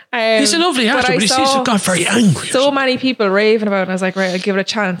 Yeah. He's a lovely actor, but he seems to have got very angry. So many people raving about it. And I was like, right, I'll give it a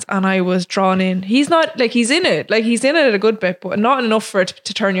chance. And I was drawn in. He's not like he's in it. Like he's in it a good bit, but not enough for it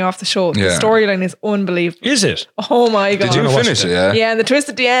to turn you off the show. Yeah. The storyline is unbelievable. Is it? Oh my God. Did you finish it? Yeah. Yeah, and the twist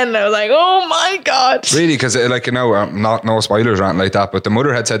at the end, I was like, oh my God. Really? Because like, you know, no spoilers or anything like that, but the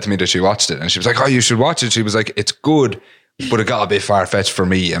mother had said to me that she watched it and she was like, oh, you should watch it. She was like, it's good, but it got a bit far-fetched for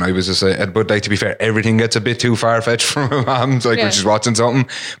me. And I was just like, but like, to be fair, everything gets a bit too far-fetched for my mom, like when she's watching something.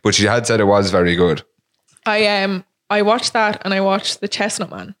 But she had said it was very good. I watched that and I watched The Chestnut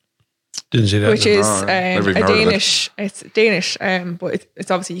Man. Didn't see that. Which is a Danish. It's Danish, but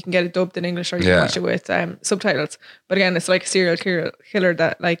it's obviously you can get it dubbed in English or you can watch it with subtitles. But again, it's like a serial killer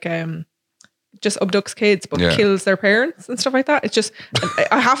that like just abducts kids but kills their parents and stuff like that. It's just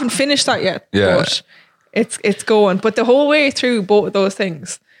I haven't finished that yet. Yeah. But it's going. But the whole way through both of those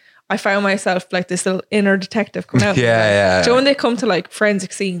things, I found myself like this little inner detective coming out. Yeah. So when they come to like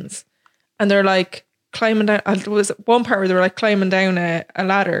forensic scenes and they're like climbing down, there was one part where they were like climbing down a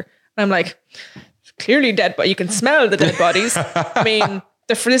ladder. And I'm like, clearly dead, but you can smell the dead bodies. I mean,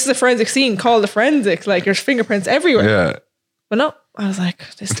 this is a forensic scene called the forensics. Like there's fingerprints everywhere. Yeah. But no, I was like,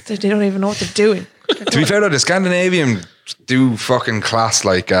 they don't even know what they're doing. To be fair though, the Scandinavian do fucking class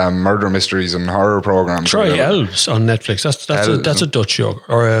like murder mysteries and horror programs. Try Elves on Netflix. That's a Dutch show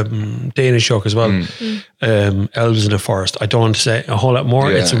or a Danish show as well. Elves in the Forest. I don't want to say a whole lot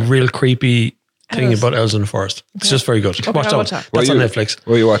more. It's a real creepy thing about Elves in the Forest. It's just very good. Okay, watch that. That's on Netflix.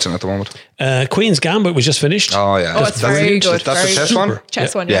 What are you watching at the moment? Queen's Gambit was just finished. Oh yeah. Oh, it's very good. That's the chess one?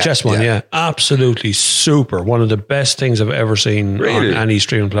 Chess one, Chess one, yeah. Absolutely super. One of the best things I've ever seen on any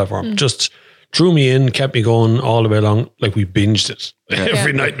streaming platform. Just drew me in, kept me going all the way along. Like we binged it.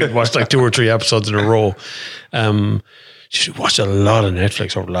 Every night we watched like 2 or 3 episodes in a row. You should watch a lot of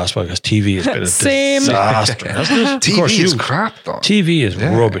Netflix over the last while because TV has been a disaster. TV is crap though. TV is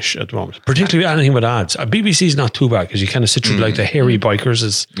rubbish at the moment, particularly anything with ads. BBC is not too bad because you kind of sit through like the Hairy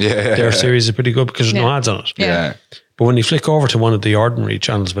Bikers. Their series is pretty good because there's no ads on it. Yeah. But when you flick over to one of the ordinary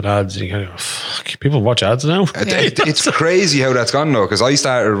channels with ads, you kind of go, fuck, people watch ads now. It's crazy how that's gone though, because I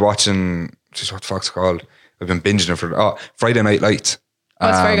started watching, just what the fuck's it called? I've been binging it for Friday Night Lights. Oh,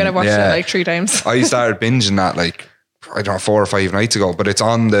 it's very good. I've watched it like 3 times. I started binging that like, I don't know, 4 or 5 nights ago, but it's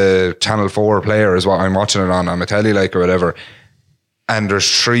on the Channel 4 player is what I'm watching it on my telly like or whatever. and there's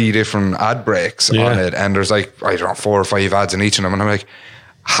 3 different ad breaks on it, and there's like, I don't know, 4 or 5 ads in each of them, and I'm like,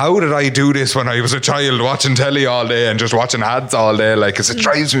 how did I do this when I was a child watching telly all day and just watching ads all day? Like, 'cause it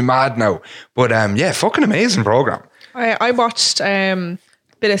drives me mad now. But yeah, fucking amazing program. I watched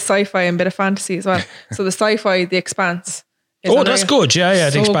bit of sci-fi and bit of fantasy as well. So the sci-fi, The Expanse. Oh, that's good. Yeah,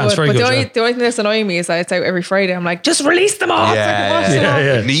 The Expanse, very but good. The only thing that's annoying me is that it's out every Friday. I'm like, just release them all.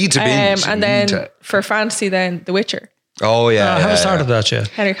 Yeah. Need to binge. And then for fantasy, then The Witcher. Oh yeah, I haven't started that yet.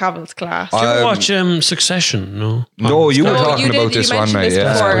 Henry Cavill's class. Did you watch Succession? No. No, you were talking about this one night.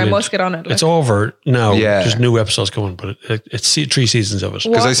 Yeah, before. I Brilliant. must get on it. Like. It's over now. Yeah. There's new episodes coming, but it's 3 seasons of it.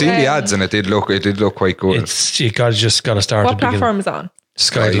 Because I seen the ads and it did look quite good. You just got to start. What platform is it on?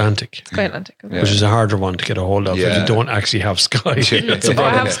 Sky Atlantic. Sky Atlantic. Okay. Which is a harder one to get a hold of if you don't actually have Sky. That's a I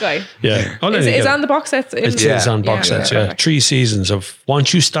problem. have Sky. Yeah. It's on the box sets. It's on box sets, yeah. 3 seasons of,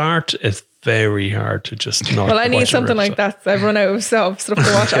 once you start, it's very hard to just not. Well, I need something like that. I've run out of stuff to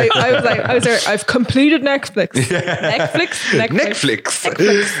watch. I was there. I've completed Netflix. Netflix.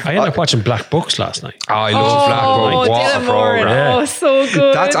 I ended up watching Black Books last night. Oh, I love Black Book. What a program. Oh, so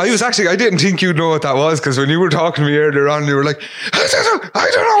good. I didn't think you'd know what that was, because when you were talking to me earlier on, you were like, I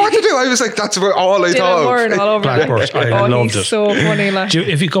don't know what to do. I was like, that's about all I thought of. Black Books. I loved it. So funny. Like.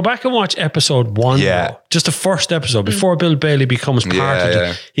 If you go back and watch episode 1, though, just the first episode, before Bill Bailey becomes part of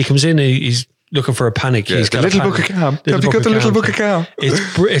it, he comes in, he's looking for a panic. He's got the little book of Cam. Have you got the little book of Cam?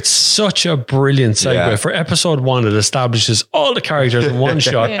 It's such a brilliant segue. Yeah. For episode 1, it establishes all the characters in one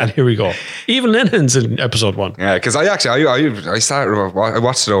shot, and here we go. Even Lennon's in episode 1. Yeah, because I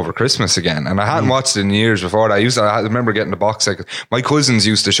watched it over Christmas again, and I hadn't watched it in years before that. I remember getting the box set. My cousins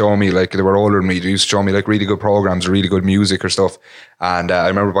used to show me, like, they were older than me, they used to show me like really good programs, really good music or stuff. And I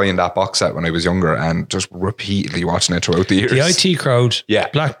remember buying that box set when I was younger and just repeatedly watching it throughout the years. The IT Crowd,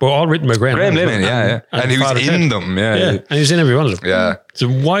 Black Book, all written by Graham Lemon, and he was in them, and he was in every one of them. Yeah, it's a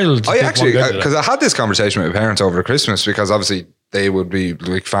wild. I actually, because I had this conversation with my parents over Christmas, because obviously they would be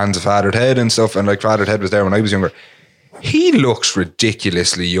like fans of Father Ted and stuff, and like Father Ted was there when I was younger. He looks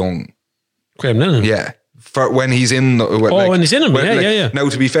ridiculously young. Graham Lennon, for when he's in the, when he's in them, yeah. Now,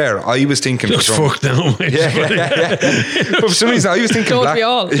 to be fair, I was thinking looks fucked now. But for some reason I was thinking Don't we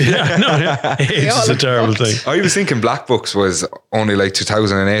all? It's a terrible thing. I was thinking Black Books was only like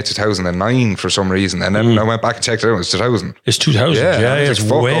 2008, 2009 for some reason, and then I went back and checked it out. It was 2000. It's 2000. It's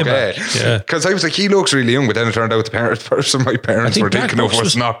way back. Yeah, because I was like, he looks really young, but then it turned out the person my parents were thinking of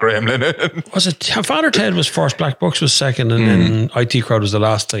was not Graham Lennon. Was it Father Ted was first, Black Books was second, and then IT Crowd was the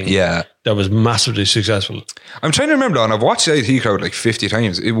last thing. Yeah. That was massively successful. I'm trying to remember, and I've watched the IT Crowd like 50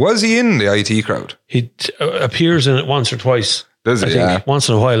 times. Was he in the IT Crowd? He appears in it once or twice. Does he? I think once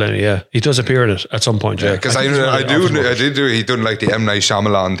in a while. He does appear in it at some point. Yeah, because I did do. He done like the M. Night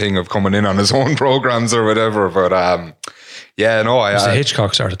Shyamalan thing of coming in on his own programs or whatever. But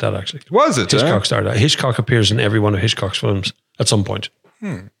Hitchcock started that actually. Was it? Hitchcock started that. Hitchcock appears in every one of Hitchcock's films at some point.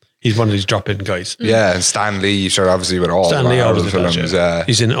 He's one of these drop-in guys. Yeah, and Stan Lee, sure, obviously with all the Marvel films.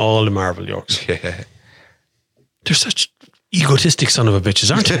 He's in all the Marvel yokes. Yeah. They're such egotistic son of a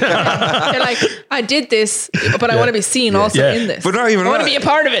bitches, aren't they? They're like, I did this, but I want to be seen also in this. But not even I want to be a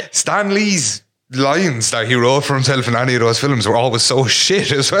part of it. Stan Lee's lines that he wrote for himself in any of those films were always so shit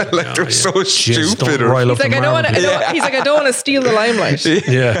as well. Like they're so stupid. He's like, I don't want to steal the limelight.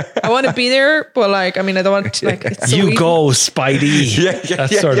 Yeah, I want to be there, but like, I mean, I don't want to, like, it's so you easy. go, Spidey.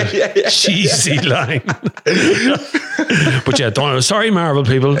 That's sort of cheesy line. But sorry, Marvel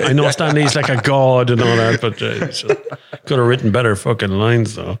people. I know Stan Lee's like a god and all that, but could have written better fucking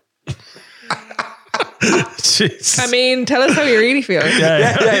lines though. I mean, tell us how you really feel.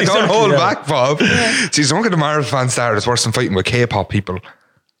 Yeah, don't hold back, Bob. See, don't get the Marvel fan started. It's worse than fighting with K-pop people.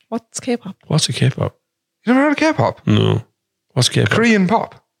 What's K-pop? What's a K-pop? You never heard of K-pop? No. What's K-pop? Korean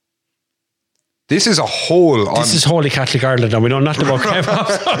pop. This is This is Holy Catholic Ireland, and we know nothing about K-pop.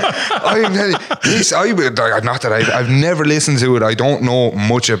 I'm telling you, I've never listened to it. I don't know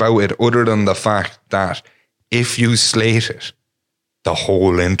much about it other than the fact that if you slate it, the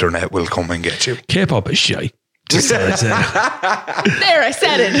whole internet will come and get you. K-pop is shite. There, I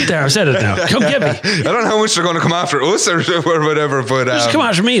said it. There, I've said it now. Come get me. I don't know how much they're going to come after us or whatever, but just come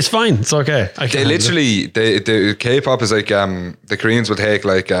after me. It's fine. It's okay. The K-pop is like the Koreans will take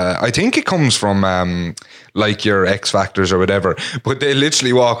like I think it comes from like your X Factors or whatever, but they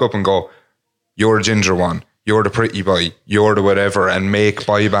literally walk up and go, "You're a ginger one. you're the pretty boy, you're the whatever, and make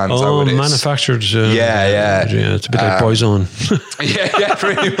boy bands out of this. Manufactured. Yeah. It's a bit like Boyzone. yeah,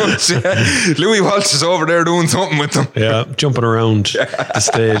 pretty much. Yeah. Louis Walsh is over there doing something with them. Yeah, jumping around the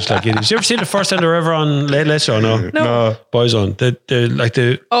stage like idiots. You ever see the first time they're ever on Late Show? No. Boyzone. They're like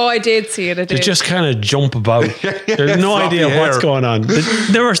Oh, I did see it. They just kind of jump about. There's no idea what's going on.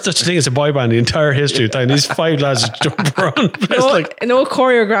 There was such a thing as a boy band in the entire history of time. These 5 lads just jump around. No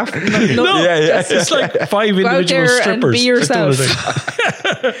choreograph. No. It's like 5 individual strippers. And be yourself.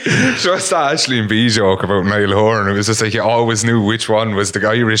 Just that Ashley and B joke about Niall Horan. It was just like you always knew which one was the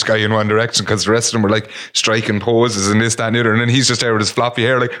Irish guy in One Direction because the rest of them were like striking poses and this, that, and the other. And then he's just there with his floppy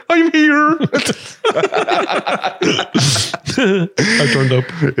hair, like, I'm here. I turned up.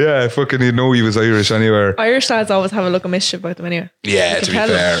 Yeah, fucking, you know he was Irish anywhere. Irish lads always have a look of mischief about them anyway. Yeah, to be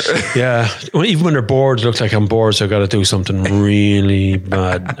fair. Yeah, even when they're bored, it looks like I'm bored, so I've got to do something really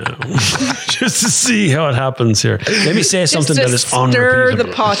bad now. Just to see how it happens here. Let me say something that is unrepeatable. Stir the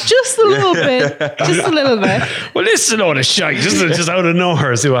pot just a little bit. Just a little bit. Well, this is a load of shite, isn't it? Just out of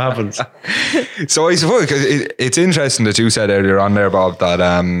nowhere, see what happens. So I suppose it's interesting that you said earlier on there, Bob, that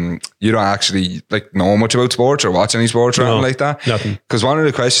you don't actually like know much about sports or watch any sports or anything like that. Nothing. Because one of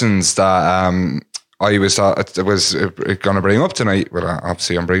the questions that I was going to bring up tonight, well,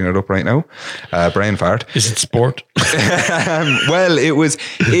 obviously I'm bringing it up right now, brain fart. Is it sport? Well, it was,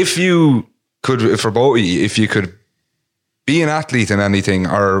 if you could, for both of you, if you could be an athlete in anything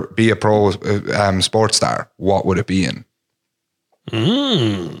or be a pro sports star, what would it be in?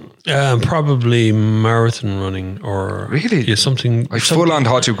 Probably marathon running or really something. I full on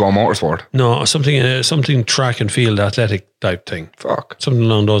thought you'd go motorsport. No, something track and field athletic type thing. Fuck, something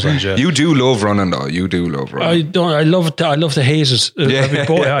along those lines. Yeah. You do love running though. You do love running. I don't. I love it. I love the hazes.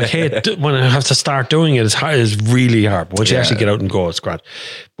 I hate when I have to start doing it. It's hard. It's really hard. But once you actually get out and go, it's great.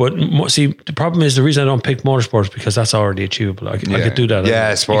 But see, the problem is the reason I don't pick motorsports because that's already achievable. I could do that. Yeah,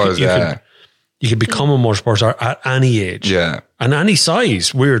 I suppose. You could become a motorsport star at any age. Yeah. And any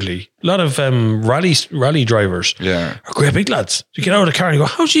size, weirdly. A lot of rally drivers are great big lads. You get out of the car and you go,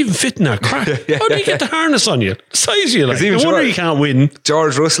 how'd you even fit in that crack? How do you get the harness on you? The size you like. No wonder you can't win.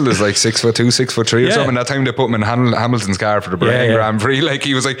 George Russell is like 6'2", 6'3" or something. That time they put him in Hamilton's car for the Bahrain Grand Prix. Like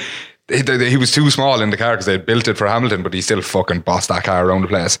he was like, he was too small in the car because they had built it for Hamilton, but he still fucking bossed that car around the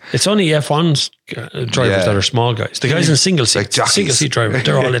place. It's only F1's drivers that are small guys. The guys in single seat drivers,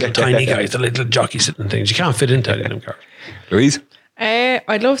 they're all little tiny guys, the little jockey sitting things. You can't fit into any of them cars. Louise?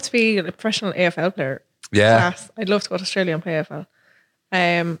 I'd love to be a professional AFL player. Yeah. I'd love to go to Australia and play AFL.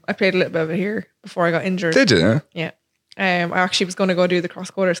 I played a little bit of it here before I got injured. Did you? Yeah. I actually was going to go do the cross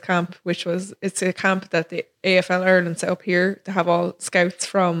quarters camp, it's a camp that the AFL Ireland set up here to have all scouts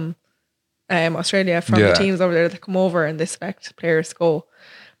from Australia, from the teams over there that come over and they select players to go.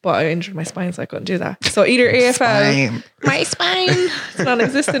 But I injured my spine, so I couldn't do that. So either AFL, my spine, it's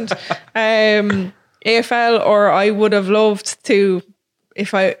non-existent. AFL, or I would have loved to,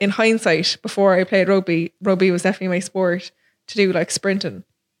 if I, in hindsight, before I played rugby was definitely my sport, to do like sprinting.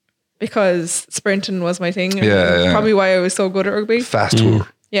 Because sprinting was my thing. Probably why I was so good at rugby. Fast tour.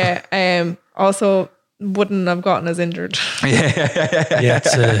 Yeah. Also, wouldn't have gotten as injured.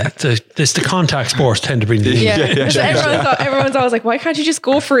 It's the contact sports tend to bring the everyone's always like, why can't you just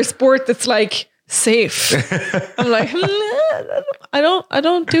go for a sport that's like safe? I'm like, I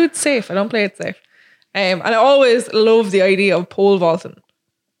don't do it safe. I don't play it safe. And I always love the idea of pole vaulting.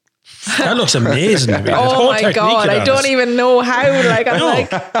 That looks amazing. Oh my God, I don't even know how. Like I'm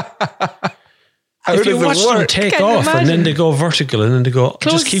like, if you watch them take off and then they go vertical and then they go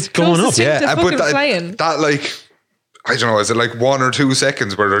just keep going up. Yeah, but that like, I don't know, is it like 1 or 2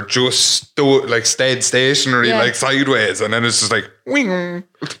 seconds where they're just like stayed stationary, like sideways, and then it's just like wing.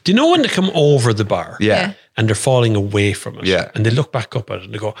 Do you know when they come over the bar? Yeah. And they're falling away from it. Yeah. And they look back up at it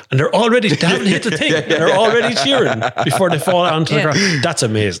and they go, and they're already, they haven't hit the thing. They're already cheering before they fall onto the ground. That's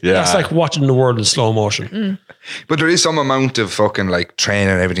amazing. Yeah. That's like watching the world in slow motion. But there is some amount of fucking like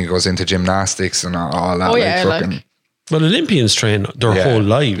training, everything goes into gymnastics and all that. Well, Olympians train their whole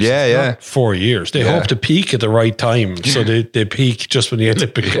lives. Not 4 years. They hope to peak at the right time. So they peak just when the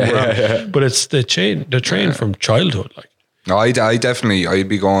Olympics come around. But it's they train from childhood. Like. No, I'd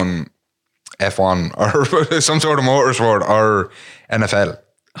be going F1 or some sort of motorsport or NFL.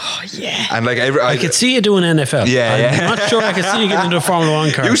 Oh yeah. And like I could see you doing NFL. I'm not sure I could see you getting into a Formula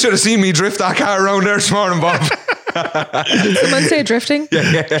 1 car. You should have seen me drift that car around there this morning, Bob. Someone say drifting?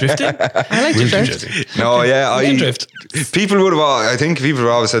 Drifting? I like to drift. No, I drift. I think people have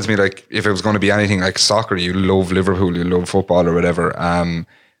always said to me, like, if it was going to be anything like soccer, you love Liverpool, you love football or whatever.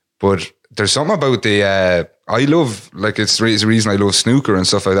 But there's something about I love, like, it's the reason I love snooker and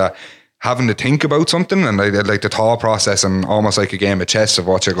stuff like that. having to think about something and like the thought process and almost like a game of chess of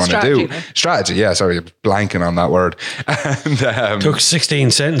what you're going to do. Strategy, yeah, sorry, blanking on that word. And, took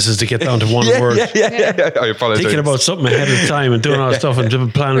 16 sentences to get down to one word. Yeah. I apologize. Thinking about something ahead of time and doing all that stuff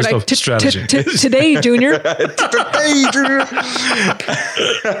and planning stuff. Strategy. Today, Junior. Today, Junior.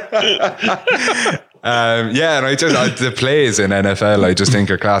 And I just the plays in NFL I just think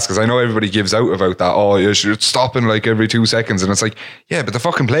are class, because I know everybody gives out about that. Oh, you should stop in like every 2 seconds, and it's like, yeah, but the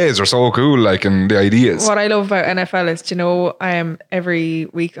fucking plays are so cool, like, and the ideas. What I love about NFL is, every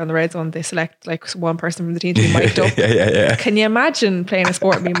week on the Red Zone they select like one person from the team to be mic'd up. Yeah. Can you imagine playing a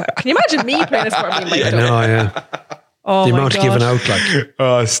sport and being Can you imagine me playing a sport and being mic'd up? No, yeah. Oh, the my amount God. given out, like,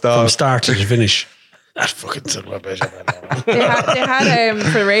 Oh, stop. from start to finish. That fucking son of a bitch. They had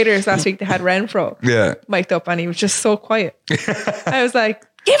for the Raiders last week, they had Renfro mic'd up and he was just so quiet. I was like,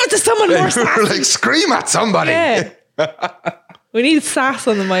 give it to someone more sassy. Like, scream at somebody. Yeah. We need sass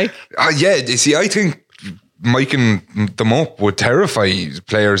on the mic. Yeah, you see, I think miking them up would terrify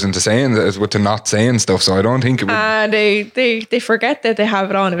players into not saying stuff, so I don't think it would. And they forget that they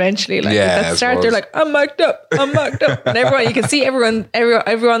have it on eventually. Like at the start, they're like, I'm mic'd up. And everyone, you can see everyone,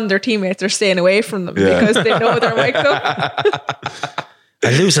 their teammates are staying away from them because they know they're mic'd up. I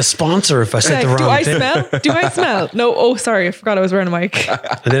lose a sponsor if I said the wrong thing. Do I smell? No. Oh, sorry. I forgot I was wearing a mic.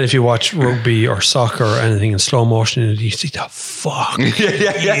 And then if you watch rugby or soccer or anything in slow motion, you see the fuck. You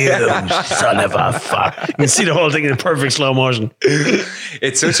son of a fuck. You can see the whole thing in perfect slow motion.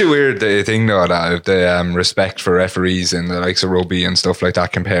 It's such a weird thing though, that the respect for referees in the likes of rugby and stuff like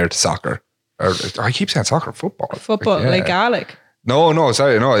that compared to soccer. Or I keep saying soccer, football. Like Gaelic. No,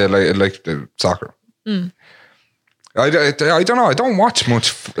 sorry, no, like the soccer. I don't know. I don't watch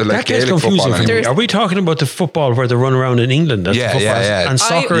much like Gaelic football anymore. Are we talking about the football where they run around in England? Yeah. And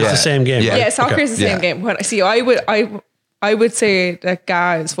soccer is the same game. Yeah, soccer is the same game. I would say that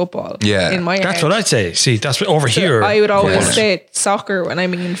GA is football. Yeah. In my head. That's what I'd say. See, that's what over here. I would always say soccer when I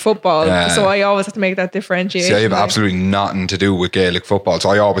mean football. Yeah. So I always have to make that differentiation. See, I have absolutely nothing to do with Gaelic football. So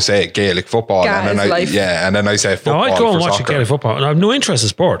I always say Gaelic football. And then I say football. No, I'd go and watch soccer. Gaelic football. And I have no interest in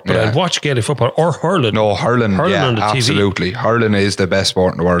sport, but I'd watch Gaelic football or hurling. No, hurling on the absolutely. TV. Hurling is the best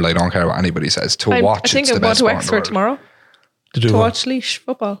sport in the world. I don't care what anybody says. I think I'm going to Wexford tomorrow to watch Laois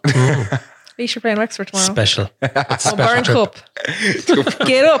football. Laois are playing Wexford tomorrow. Special. Burn Cup.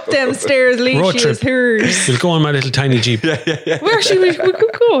 Get up them stairs, Laois is hers. We'll go on my little tiny Jeep. We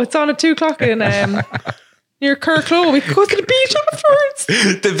could go. It's on at 2:00 in near Kirklow. We could go to the beach afterwards.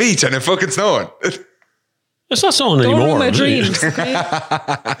 The beach and it's fucking snowing. It's not snowing anymore. Don't ruin my dreams. Okay?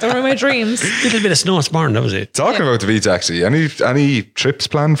 Don't ruin my dreams. A little bit of snow this morning, that was it. Talking about the beach, actually, any trips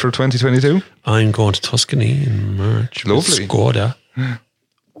planned for 2022? I'm going to Tuscany in March. Lovely. Skoda.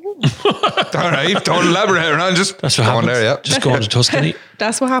 All right, don't elaborate around. Just that's what happens. There, yeah. Just going to Tuscany.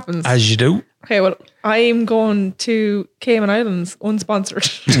 That's what happens. As you do. Okay, well, I'm going to Cayman Islands, unsponsored.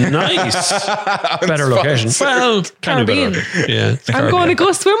 Nice. Better location. Well, kind of better. Yeah. I'm going to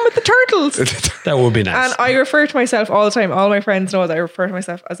go swim with the turtles. That would be nice. And I refer to myself all the time. All my friends know that I refer to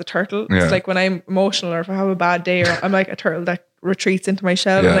myself as a turtle. Yeah. It's like when I'm emotional or if I have a bad day, or I'm like a turtle that retreats into my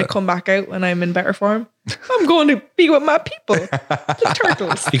shell and I come back out when I'm in better form. I'm going to be with my people, the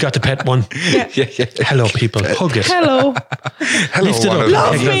turtles. You got the pet one? Yeah. Hello, people. Hug it. Hello. Lift it up.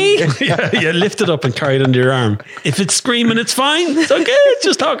 Love me. Yeah, lift it up and carry it under your arm. If it's screaming, it's fine. It's okay. It's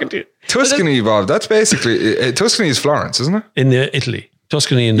just talking to you. Tuscany, Bob, that's basically... Tuscany is Florence, isn't it? In Italy.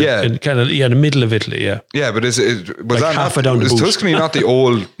 Tuscany in the middle of Italy, yeah. Yeah, but was that halfway down the boot. Tuscany not the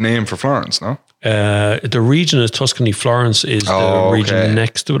old name for Florence, no? The region is Tuscany. Florence is the region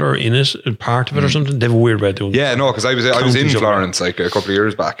next to it or in it, part of it or something. They have a weird way of doing it. Yeah, no, because I was in Florence like a couple of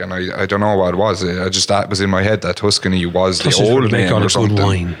years back, and I don't know what it was. That was in my head that Tuscany was the old name or something. Good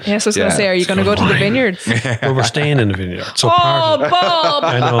wine. Yes, I was going to say, are you going to go to the vineyards? Well, we're staying in the vineyard. So Bob!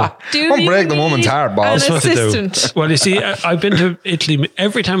 I know. Don't break the woman's heart, Bob. An assistant. Well, you see, I've been to Italy.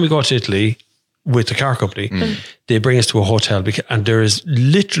 Every time we go to Italy with the car company, they bring us to a hotel, and there is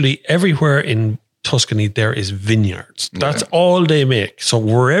literally everywhere in Tuscany there is vineyards. That's all they make. So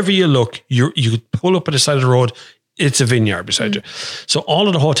wherever you look, you pull up at the side of the road, it's a vineyard beside you. So all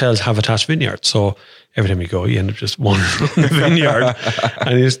of the hotels have attached vineyards. So every time you go, you end up just wandering around the vineyard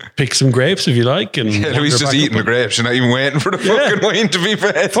and you just pick some grapes if you like. And Louise just eating the grapes. You're not even waiting for the fucking wine to be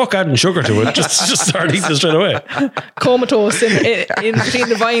fed. Fuck adding sugar to it. Just start eating it straight away. Comatose in between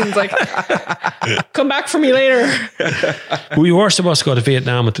the vines. Like, come back for me later. We were supposed to go to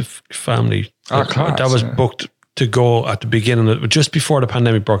Vietnam with the family. Class, that was booked to go at the beginning, just before the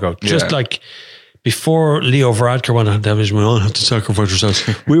pandemic broke out. Just like before Leo Varadkar went on television, we all have to sacrifice ourselves.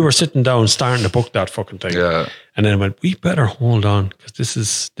 We were sitting down starting to book that fucking thing. Yeah. And then I went, we better hold on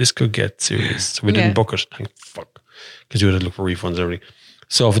because this could get serious. So we didn't book it. Thank fuck. Because we would have looked for refunds and everything.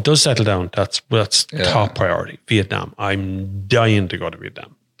 So if it does settle down, that's top priority. Vietnam. I'm dying to go to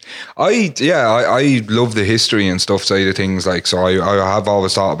Vietnam. I love the history and stuff side of things. Like, so I have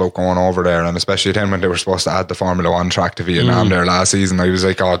always thought about going over there, and especially then when they were supposed to add the Formula One track to Vietnam there last season, I was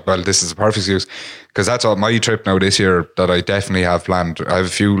like, oh, well, this is a perfect excuse, because that's what my trip now this year that I definitely have planned. I have a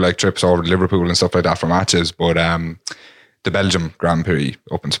few like trips over to Liverpool and stuff like that for matches, but the Belgium Grand Prix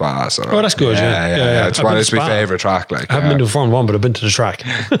up in Spa. So that's good. Yeah. It's my favourite track. Like, I haven't been to Formula One, but I've been to the track.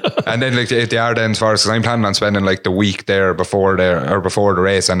 And then like the Ardennes first, because I'm planning on spending like the week there before the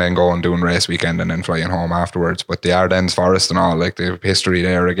race, and then going doing race weekend and then flying home afterwards. But the Ardennes Forest and all, like the history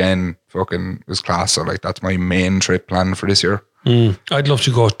there again, fucking was class. So like that's my main trip plan for this year. I'd love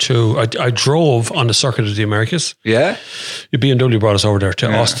to go to. I drove on the Circuit of the Americas. Yeah, your BMW brought us over there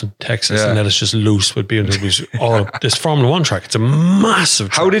to Austin, Texas, and let us just loose with BMWs. All this Formula One track. It's a massive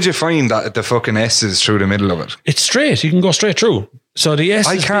track. How did you find that the fucking S is through the middle of it? It's straight. You can go straight through. So the S.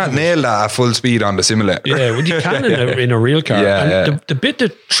 I can't nail that at full speed on the simulator. Yeah, well, you can in a real car. The bit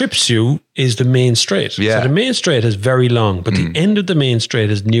that trips you is the main straight. Yeah. So the main straight is very long, but the end of the main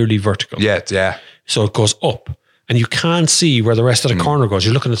straight is nearly vertical. Yeah. So it goes up. And you can't see where the rest of the corner goes.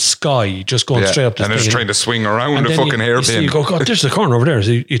 You're looking at sky, just going straight up this thing. And it's trying to swing around the fucking hairpin. You go, God, there's the corner over there.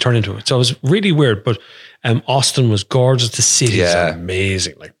 So you turn into it. So it was really weird. But Austin was gorgeous. The city is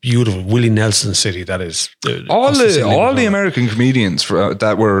amazing. Like beautiful. Willie Nelson city, that is. All the American comedians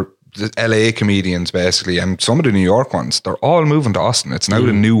that were the LA comedians basically, and some of the New York ones, they're all moving to Austin. It's now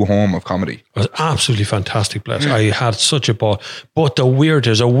the new home of comedy. It was absolutely fantastic place. I had such a ball. But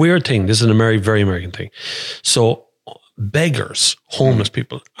there's a weird thing. This is a very American thing. So beggars, homeless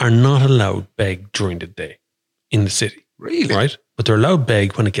people, are not allowed beg during the day in the city. Really? Right? But they're allowed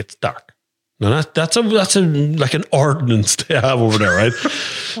beg when it gets dark. Now that's like an ordinance they have over there, right?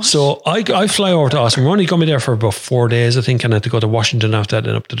 So I fly over to Austin. We're only going to be there for about 4 days, I think, and I had to go to Washington after that,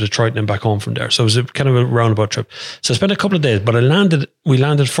 and up to Detroit, and then back home from there. So it was kind of a roundabout trip. So I spent a couple of days, but we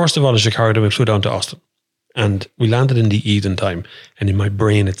landed first of all in Chicago, then we flew down to Austin, and we landed in the evening time, and in my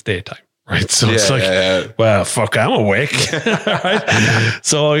brain it's daytime. Right, so it's like, well, fuck, I'm awake. Right?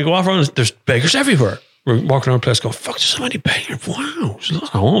 So I go off around, there's beggars everywhere. We're walking around the place going, fuck, there's so many beggars. Wow, there's a lot of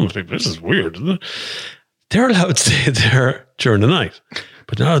homeless people. This is weird, isn't it? They're allowed to stay there during the night,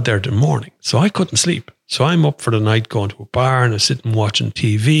 but they're not there in the morning. So I couldn't sleep. So I'm up for the night going to a bar and I'm sitting watching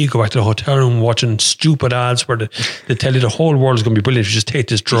TV, go back to the hotel room watching stupid ads where they tell you the whole world is going to be brilliant if you just take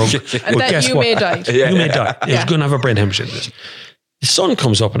this drug. And but that you may die. You may die. You're going to have a brain hemorrhage in this. The sun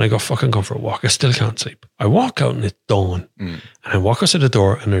comes up and I go, fucking go for a walk. I still can't sleep. I walk out and it's dawn. And I walk outside the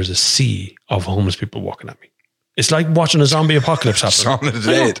door and there's a sea of homeless people walking at me. It's like watching a zombie apocalypse happen. Shaun of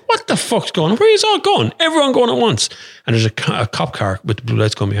the Dead. What the fuck's going on? Where is all going? Everyone going at once. And there's a cop car with the blue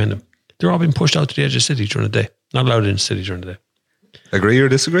lights going behind them. They're all being pushed out to the edge of the city during the day. Not allowed in the city during the day. Agree or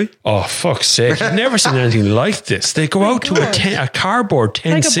disagree? Oh, fuck's sake. I've never seen anything like this. They go out to a cardboard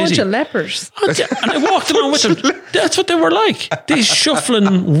tent like city. Like a bunch of lepers. And I walked along with them. That's what they were like. These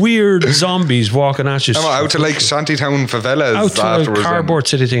shuffling, weird zombies walking at you. Out to like shantytown favelas out to afterwards. A cardboard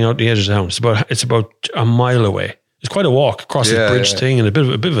city thing out the edge of the town. It's about a mile away. It's quite a walk across the bridge thing and a bit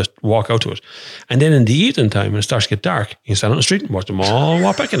of a walk out to it. And then in the evening time, when it starts to get dark, you can stand on the street and watch them all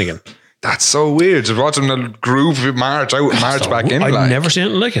walk back in again. That's so weird. Just watching the group march back in. I'd never seen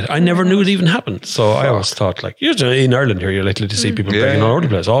anything like it. I never knew it even happened. So I always thought, like, usually in Ireland here, you're likely to see people begging all over the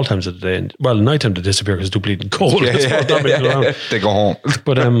place, all times of the day. And, well, night time they disappear because it's too bleeding cold. They go home.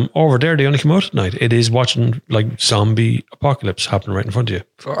 But over there, they only come out at night. It is watching like zombie apocalypse happen right in front of you.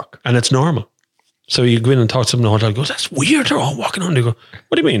 Fuck. And it's normal. So you go in and talk to someone in the hotel, goes, that's weird. They're all walking on. They go,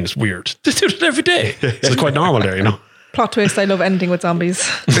 what do you mean it's weird? They do it every day. So it's quite normal there, you know. Plot twist, I love ending with zombies.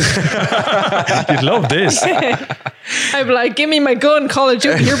 You'd love this. I'd be like, give me my gun, Call of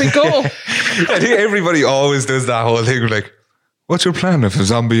Duty, here we go. I think everybody always does that whole thing like, what's your plan if a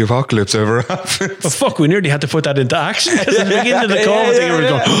zombie apocalypse ever happens? Well, fuck, we nearly had to put that into action. Because at the beginning of the COVID thing, we were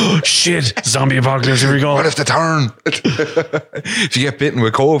going, oh, shit, zombie apocalypse, here we go. What if they turn? If you get bitten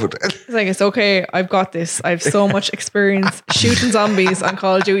with COVID. It's like, it's okay, I've got this. I have so much experience shooting zombies on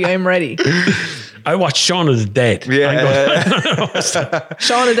Call of Duty, I'm ready. I watched Shaun of the Dead. Shaun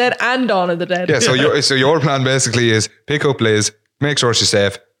of the Dead and Dawn of the Dead. Yeah, so your plan basically is pick up Liz, make sure she's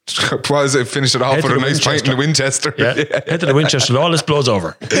safe, finish it off with a nice pint in the Winchester. Yeah. Head to the Winchester, all this blows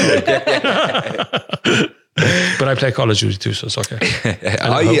over. But I play Call of Duty too, so it's okay.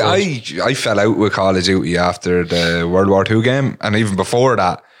 I fell out with Call of Duty after the World War II game, and even before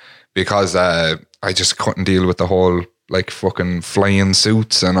that, because I just couldn't deal with the whole like fucking flying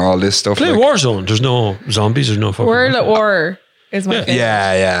suits and all this stuff. Play like, Warzone. There's no zombies. There's no fucking. World at War is my favorite.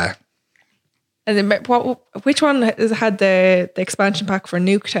 Yeah. And then which one had the expansion pack for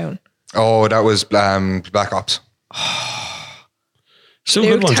Nuketown? Oh, that was Black Ops. Some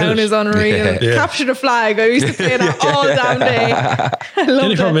good ones. Nuketown is unreal. Yeah. Capture the Flag. I used to play that all damn day. I The only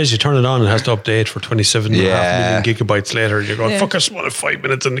love problem it. is you turn it on and it has to update for 27.5 million gigabytes later. You're going, fuck, I just wanted 5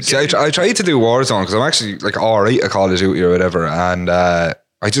 minutes in the See, game. I tried to do Warzone because I'm actually like alright at Call of Duty or whatever, and I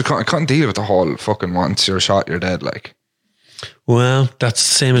couldn't deal with the whole fucking once you're shot, you're dead. Like, Well, that's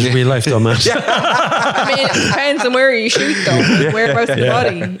the same as real life though, man. I mean, it depends on where you shoot though. Whereabouts in the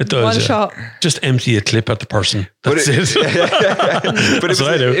body. It does, One yeah. shot. Just empty a clip at the person. That's it. but That's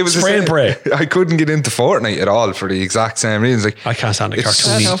what I do. It was the Spray and same- pray. I couldn't get into Fortnite at all for the exact same reasons. Like, I can't stand the it's-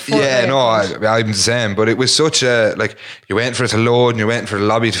 I know, cartoony. Fortnite. Yeah, no, I'm the same. But it was such a like you're waiting for it to load and you're waiting for the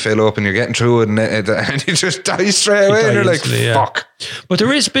lobby to fill up and you're getting through it and you just die straight away. And you're like, instantly, yeah. fuck. But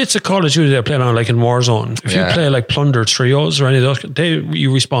there is bits of Call of Duty that I play on, like in Warzone. If you play like Plunder Trios or any of those, you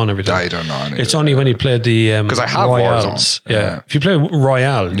respawn every time. I don't know any It's of only when you play the 'Cause I have Royales. Warzone. Yeah. Yeah. If you play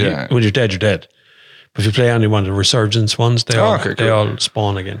Royale, when you're dead, you're dead. But if you play any one of the Resurgence ones, they all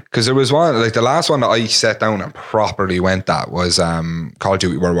spawn again. Because there was one, like the last one that I sat down and properly went at was Call of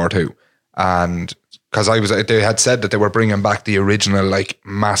Duty World War II. And because they had said that they were bringing back the original like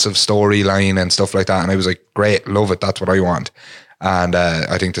massive storyline and stuff like that. And I was like, great, love it. That's what I want. And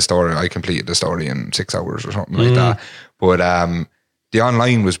I think I completed the story in 6 hours or something like that. But the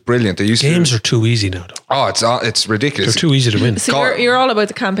online was brilliant. They used Games are too easy now, though. Oh, it's ridiculous. They're too easy to win. So you're all about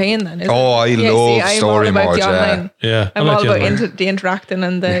the campaign then, isn't it? I love I'm story all about modes, the online. Yeah. I'm all about the interacting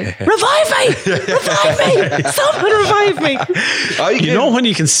and the revive me! Someone revive me! You know when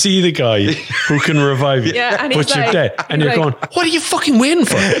you can see the guy who can revive you, Yeah, and he's but you're like- dead, and you're he's going, like- "What are you fucking waiting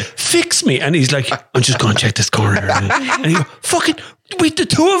for? Fix me!" And he's like, "I'm just going to check this corner." And you go, "Fucking, the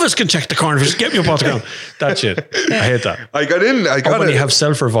two of us can check the corner. Just get me up off the ground." That shit, I hate that. I got in. Or when you have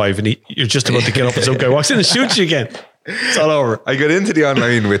self revive and you're just about to get up, and some guy walks in and shoots you again. It's all over. I got into the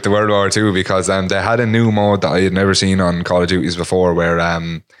online with the World War II because they had a new mode that I had never seen on Call of Duties before, where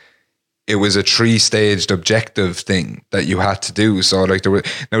it was a 3-staged objective thing that you had to do. So like the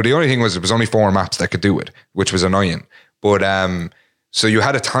only thing was there was only 4 maps that could do it, which was annoying. But so you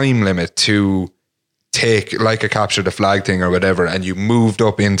had a time limit to take like a capture the flag thing or whatever, and you moved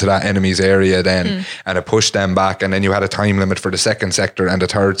up into that enemy's area then and it pushed them back, and then you had a time limit for the second sector and the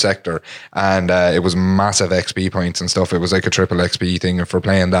third sector, and it was massive XP points and stuff. It was like a triple XP thing for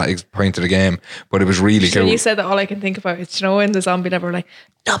playing that point of the game, but it was really When cool. you said that, all I can think about is, in the zombie level, like,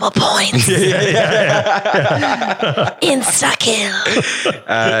 double points. Insta kill.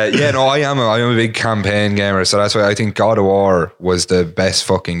 I'm a big campaign gamer, so that's why I think God of War was the best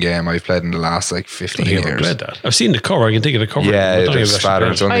fucking game I've played in the last like 15 I think I've years. played that. I've seen the cover. I can think of the cover. Yeah, I don't think it's I've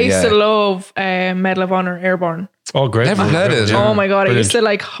actually spattered. played it. I used to Yeah. love Medal of Honor Airborne. Oh, great. Never played it. Oh my god, I used Brilliant. to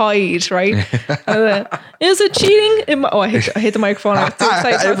like hide, right? Is it cheating? I hit the microphone. I was too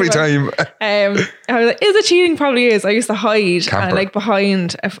excited to talk Every about it. time. I was like, is it cheating? Probably is. I used to hide Camper. like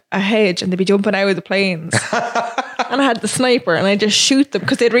behind a hedge, and they'd be jumping out of the planes. And I had the sniper, and I just shoot them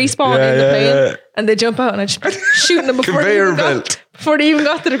because they'd respawn in the plane, and they jump out, and I just shooting them before Conveyor belt. before they even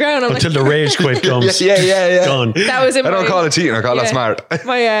got to the ground. I'm Until like, the rage quit comes. Yeah. Gone. that was in I don't my- call it cheating, I call that Yeah. smart.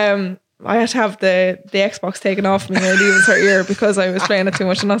 My I had to have the Xbox taken off me when I leave her ear because I was playing it too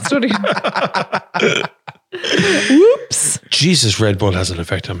much and not studying. Whoops. Jesus, Red Bull has an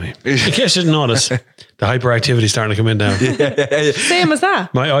effect on me. In case you didn't notice, the hyperactivity is starting to come in now. Same as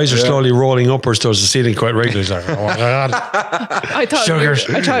that. My eyes are slowly rolling upwards towards the ceiling quite regularly. It's like, oh my God. I thought Sugars.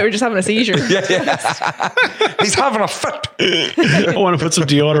 we were just having a seizure. He's having a fit. I want to put some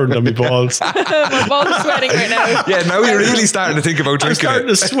deodorant on my balls. My balls are sweating right now. Yeah, now you're really starting to think about I'm drinking starting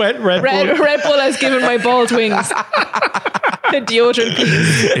to it. sweat Red Bull. Red Bull has given my balls wings. The deodorant,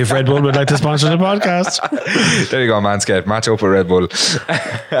 please. If Red Bull would like to sponsor the podcast, There you go, Manscaped. Match up with Red Bull.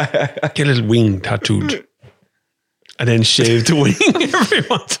 get a little wing tattooed. And then shave the wing every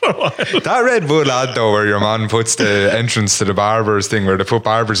once in a while. That Red Bull ad though, where your man puts the entrance to the barber's thing, where they put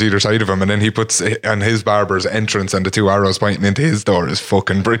barbers either side of him, and then he puts on his barber's entrance and the 2 arrows pointing into his door, is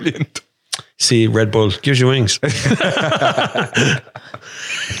fucking brilliant. See, Red Bull gives you wings.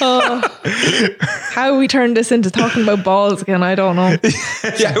 How we turned this into talking about balls again, I don't know.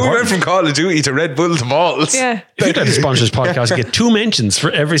 Yeah, we went from Call of Duty to Red Bull to balls. Yeah. If you'd like to sponsor this podcast, get 2 mentions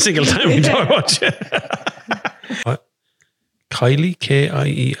for every single time we talk about you. What? Kylie,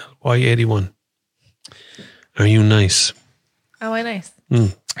 Kiely 81. Are you nice? Am I nice?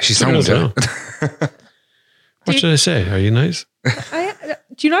 She sounds Look at it. What should I say? Are you nice? I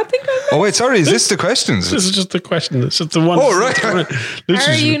Do you not think I'm nice? Oh wait, sorry. Is this the questions? This is just the question. It's just the one. Oh, right. Are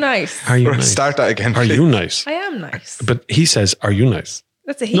you nice? Are you nice? Start that again. Are you nice? I am nice. But he says, "Are you nice?"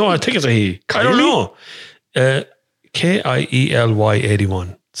 That's a he. No, I think it's a he. I don't know.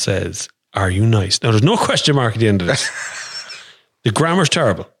 KIELY81 says, "Are you nice?" Now, there's no question mark at the end of this. The grammar's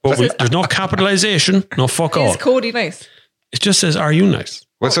terrible, but there's no capitalization, no fuck all. Is Cody nice? It just says, "Are you nice?"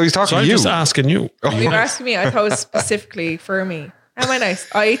 Well, so he's talking So to I'm you. just asking you. You were asking me. I thought it was specifically for me. Am I nice?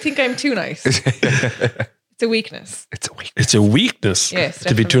 I think I'm too nice. It's a weakness. It's a weakness. It's a weakness Yes,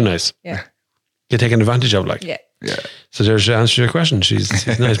 to be too definitely. nice. Yeah. You're taking advantage of, like. Yeah. Yeah. So there's the answer to your question. She's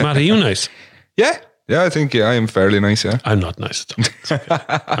nice. Matt, are you nice? Yeah. Yeah, I think I am fairly nice, yeah. I'm not nice at all. It's okay.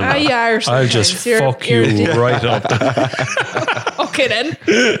 I'm not. Yeah. I'll just fuck you right up. Okay then.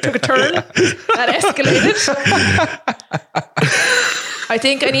 Took a turn. That escalated. I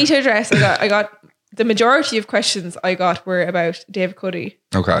think I need to address. I got the majority of questions I got were about Dave Cuddy.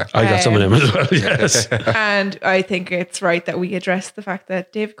 Okay. I got some of them as well, yes. And I think it's right that we address the fact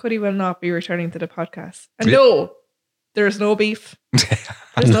that Dave Cuddy will not be returning to the podcast. And no, there's no beef.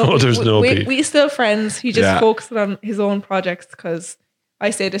 There's no beef. We still friends. He just focuses on his own projects because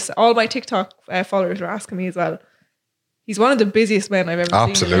I say this, all my TikTok followers were asking me as well. He's one of the busiest men I've ever seen.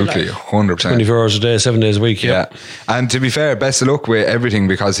 Absolutely, 100%. 24 hours a day, 7 days a week. Yeah. And to be fair, best of luck with everything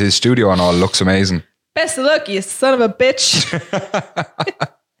because his studio and all looks amazing. Best of luck, you son of a bitch.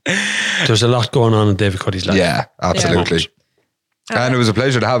 There's a lot going on in David Cuddy's life. Yeah, absolutely. And it was a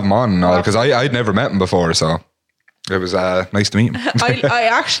pleasure to have him on and all because I'd never met him before, so it was nice to meet him. I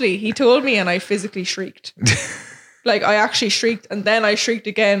actually, he told me and I physically shrieked. Like I actually shrieked and then I shrieked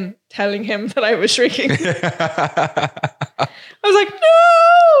again telling him that I was shrieking. I was like,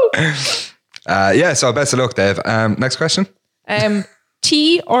 no! Yeah, so best of luck, Dave. Next question.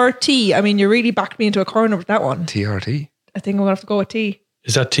 T or T? I mean, you really backed me into a corner with that one. TRT. I think I'm going to have to go with T.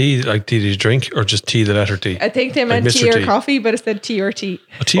 Is that tea, like tea that you drink, or just tea, the letter T? I think they meant Like tea Mr. or T. coffee, but it said T or T.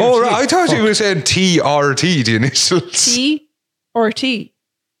 Oh, right. I thought you were saying TRT, the initials. T or T?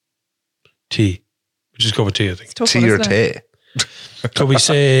 Tea. We just go with tea, I think. Tough T one, or isn't it? T. Could we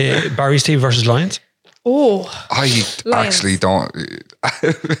say Barry's tea versus Lions? Oh, I Lions. actually don't.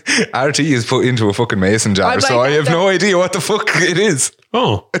 RT is put into a fucking mason jar, I'm so like, I have no idea what the fuck it is.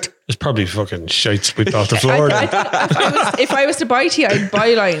 Oh, it's probably fucking shite swept off the floor. if I was to buy tea, I'd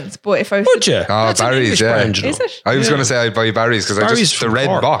buy Lions. But if I was Would you? Oh, That's an Barry's, English yeah. brand, you know. Is it? I was going to say I'd buy Barry's because I Barry's just the from red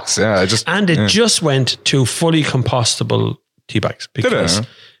Cork. box. Yeah, I just And it just went to fully compostable tea bags because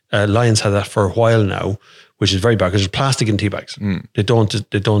Lions had that for a while now, which is very bad because there's plastic in tea bags. They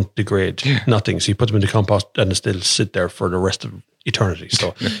don't degrade nothing. So you put them in the compost and they still sit there for the rest of eternity.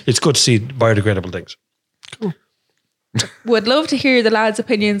 So it's good to see biodegradable things. Cool. Would love to hear the lads'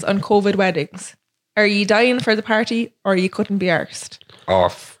 opinions on COVID weddings. Are you dying for the party or you couldn't be arsed?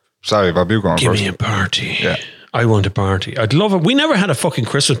 Oh, sorry, Bob, you going Give first. me a party. Yeah. I want a party. I'd love it. We never had a fucking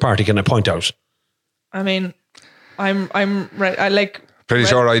Christmas party, can I point out? I mean, I'm right. I like. Pretty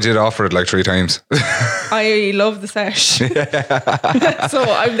sure I did offer it like 3 times. I love the sesh. So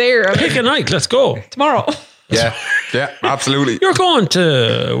I'm there. Pick a night. Let's go. Tomorrow. Yeah, absolutely. You're going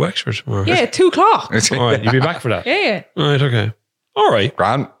to Wexford tomorrow. Yeah, 2:00. All right. You'll be back for that. Yeah. All right. Okay. All right.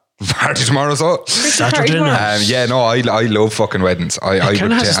 Grand party tomorrow, so. Saturday night. Yeah, no, I love fucking weddings. It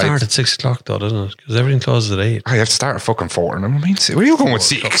kind of has to start at 6 o'clock though, doesn't it? Because everything closes at 8. I have to start at fucking 4. And I mean, where are you going with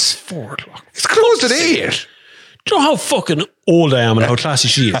 6? 4 o'clock. It's closed at 8. Do you know how fucking old I am and how classy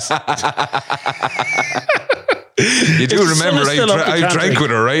she is? You do remember I drank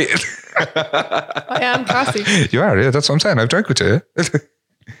with her, right? I am classy. You are, yeah, that's what I'm saying. I've drank with you.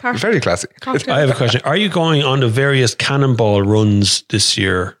 You're very classy. Cocktail. I have a question. Are you going on the various cannonball runs this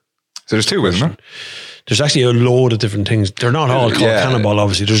year? So there's 2, isn't there? There's actually a load of different things. They're not all called cannonball,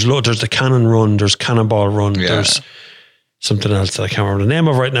 obviously. There's the cannon run, there's cannonball run, there's something else that I can't remember the name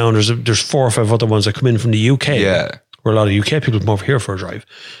of right now. And there's 4 or 5 other ones that come in from the UK. Yeah. Where a lot of UK people come over here for a drive.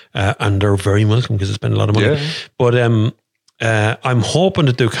 And they're very welcome because they spend a lot of money. Yeah. But I'm hoping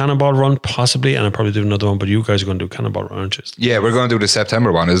to do Cannonball Run possibly, and I'll probably do another one, but you guys are going to do Cannonball Run, aren't you? Yeah, we're going to do the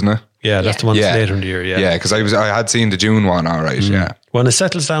September one, isn't it? Yeah, that's the one that's later in the year, yeah. Yeah, because I had seen the June one, all right, yeah. When it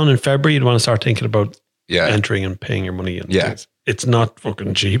settles down in February, you'd want to start thinking about entering and paying your money. And things. It's not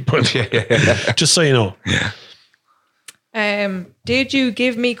fucking cheap, but just so you know. Yeah. Did you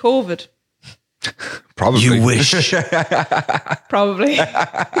give me COVID? Probably. You wish. Probably.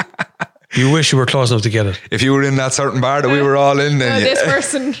 You wish you were close enough to get it. If you were in that certain bar that we were all in, then This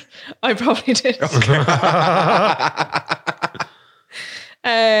person, I probably did.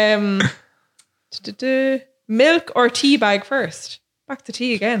 Milk or tea bag first? Back to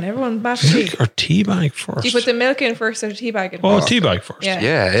tea again. Everyone back to tea. Or tea bag first. Do you put the milk in first or the tea bag in Oh, first? tea bag first. Yeah.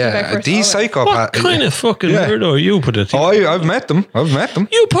 Yeah. First, These always. psychopaths. What kind of fucking weirdo are you put a tea bag? I've met them.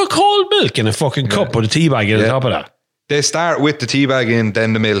 You put cold milk in a fucking cup with a tea bag in on top of that. They start with the tea bag in,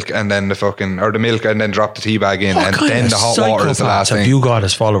 then the milk, and then the milk, and then drop the tea bag in, What and kind then of the hot water is the last psychopaths have thing. you got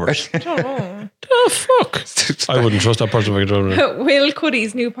as followers? I don't know. Oh, fuck. I wouldn't trust that person if I could drive it. Will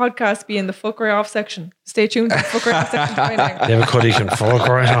Cuddy's new podcast be in the fuck right off section? Stay tuned to the fuck right off section to find out. David Cuddy can fuck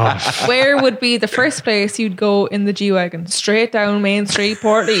right off. Where would be the first place you'd go in the G-Wagon? Straight down Main Street,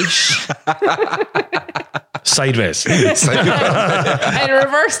 Portlaoise. Sideways. And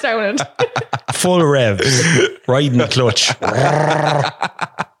reverse down it. Full revs. Riding the clutch.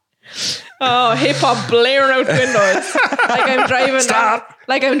 Oh, hip hop blaring out windows. Like I'm driving. Stop.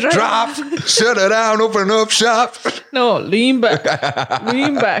 Like I'm driving. Drop, shut it down, open up shop. No, lean back.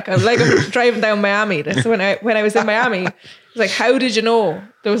 Lean back. I'm driving down Miami. That's when I was in Miami. It's like, how did you know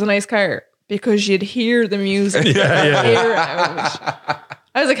there was a nice car? Because you'd hear the music. Yeah. Hear it out.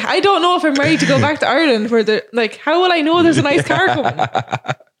 I was like, I don't know if I'm ready to go back to Ireland where how will I know there's a nice car coming?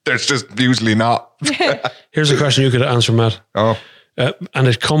 There's just usually not. Here's a question you could answer, Matt. Oh. And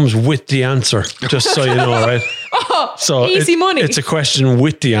it comes with the answer, just so you know, right? So easy money. It's a question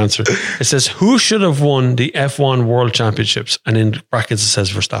with the answer. It says, who should have won the F1 World Championships? And in brackets, it says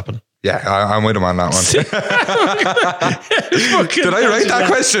Verstappen. Yeah, I'm with him on that one. Did I write that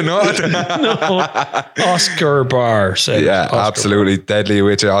question? No. No. Oscar Barr said. Yeah, Oscar absolutely. Deadly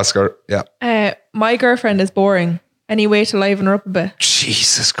with you, Oscar. Yeah. My girlfriend is boring. Any way to liven her up a bit?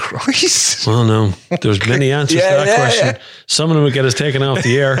 Jesus Christ. Well, no, there's many answers to that question. Yeah. Some of them would get us taken off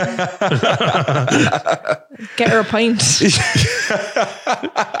the air. Get her a pint.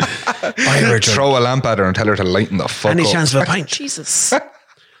 Throw a lamp at her and tell her to lighten the fuck Any up. chance of a pint? Jesus.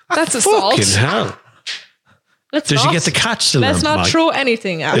 That's assault. Fucking hell. Did you get the catch to Let's lamp, not Mike? throw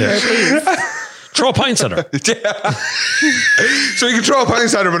anything at her, please. Throw pints at her. So you can throw a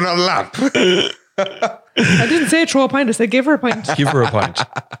pint at her, but not a lamp. I didn't say throw a pint. I said give her a pint. Give her a pint.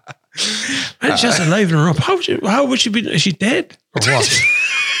 And she has to liven her up. How would she be? Is she dead? Or what?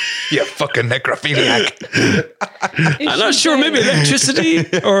 You fucking necrophiliac. I'm not sure. Maybe electricity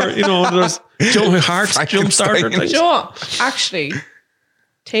or, there's heart jump starter. You know what? Actually,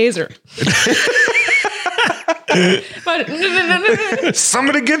 taser.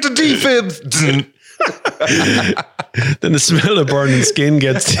 Somebody get the defibs. Then the smell of burning skin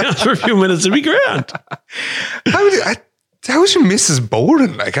gets down for a few minutes. It'd be grand. How was your Mrs.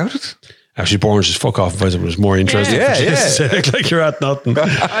 boring? Like, how did... Actually, boring, just fuck off and find something that's more interesting. Yeah, for Jesus' sake, like you're at nothing.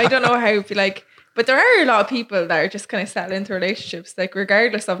 I don't know how it'd be like, but there are a lot of people that are just kind of settle into relationships, like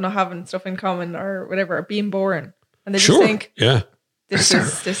regardless of not having stuff in common or whatever, or being boring, and they just think, yeah. This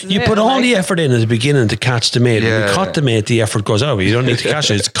is you it. put all Like, the effort in at the beginning to catch the mate. When you caught the mate, the effort goes out. You don't need to catch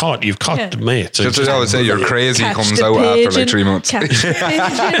it. It's caught. You've caught the mate. So Just as I always say, you're crazy catch comes the out after pigeon, like 3 months. catch the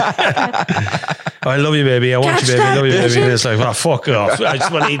I love you, baby. I want Catch you, baby. I love you, that baby. And it's like, oh, fuck off. I just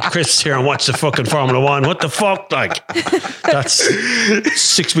want to eat crisps here and watch the fucking Formula One. What the fuck? Like, that's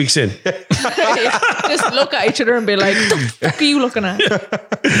 6 weeks in. pigeon. Just look at each other and be like, "The fuck are you looking at?"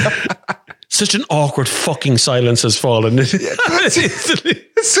 Such an awkward fucking silence has fallen.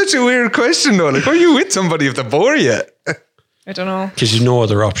 It's such a weird question, though. Like, are you with somebody if they bore you? I don't know. Because you've no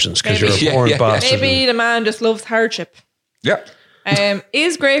other options. Because Maybe. you're a boring bastard. Maybe the man just loves hardship. Yeah.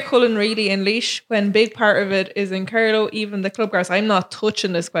 Is Grey Cullen really in Laois when big part of it is in Carlow, even the clubgrass? I'm not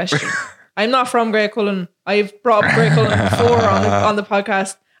touching this question. I'm not from Grey Cullen. I've brought up Grey Cullen before on the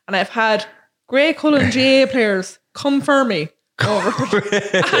podcast, and I've had Grey Cullen GA players come for me. Over.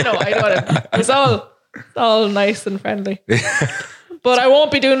 I know. It's all nice and friendly. But I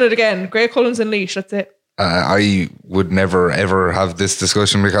won't be doing it again. Grey Cullen's in Laois. That's it. I would never ever have this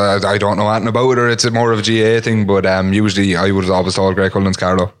discussion because I don't know anything about it, or it's more of a GA thing. But usually I would have always thought Grey Cullen's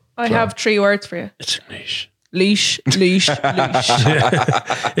Carlow. I have 3 words for you. It's in Laois. Leash. It's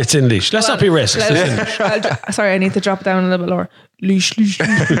in Laois. Let's not be racist. It's in Laois. Sorry, I need to drop it down a little bit lower. Leash.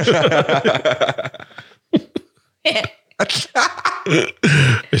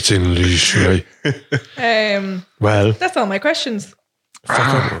 It's in Laois, right? Well, That's all my questions.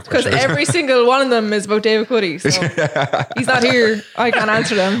 Because every single one of them is about David Cuddy. So he's not here. I can't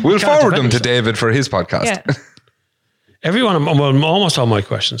answer them. We'll forward them to David for his podcast. Yeah. almost all my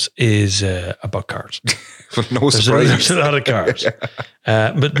questions is about cars. No surprise. There's a lot of cars.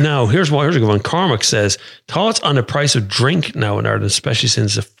 But now, here's a good one. Cormac says, thoughts on the price of drink now in Ireland, especially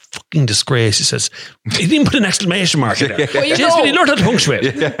since the fucking disgrace. He says, he didn't put an exclamation mark in there. Well, you Just know- when he learned how to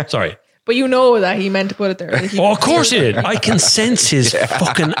punctuate. Sorry. But you know that he meant to put it there. Like, Oh, of course he did. I can sense his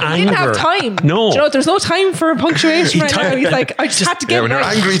fucking anger. He didn't have time. No. Do you know, there's no time for punctuation right now. He's like, I just had to get when it you're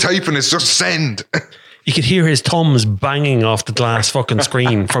right. angry typing, it's just send. You could hear his thumbs banging off the glass fucking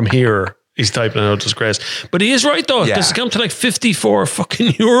screen from here. He's typing out disgrace. But he is right though. Yeah. This has come to like 54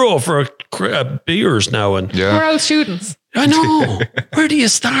 fucking euro for beers now. And Yeah. We're out students. I know. Where do you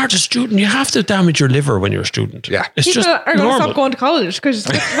start a student? You have to damage your liver when you're a student. Yeah. It's People just are going to normal. stop going to college because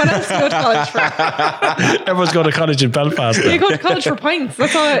what else do you go to college for? Everyone's going to college in Belfast now. You go to college for pints.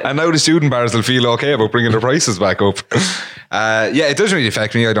 That's all. And now the student bars will feel okay about bringing their prices back up. Yeah, it doesn't really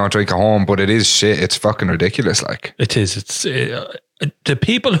affect me. I don't drink at home, but it is shit. It's fucking ridiculous. Like, It is. It's the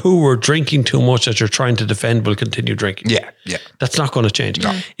people who were drinking too much that you're trying to defend will continue drinking. yeah. That's not going to change.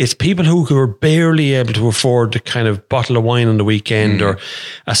 It's people who are barely able to afford the kind of bottle of wine on the weekend or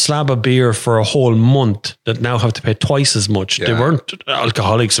a slab of beer for a whole month that now have to pay twice as much. They weren't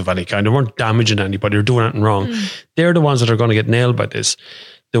alcoholics of any kind. They weren't damaging anybody or doing anything wrong. They're the ones that are going to get nailed by this.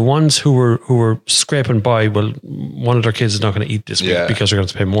 The ones who were scraping by, well, one of their kids is not going to eat this week because they're going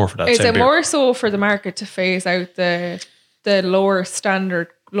to pay more for that. Is same it beer. more so for the market to phase out the lower standard,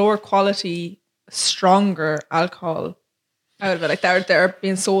 lower quality, stronger alcohol out of it? Like they're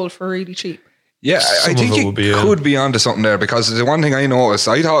being sold for really cheap. Yeah, I Some think of it it will be, could be onto something there, because the one thing I noticed,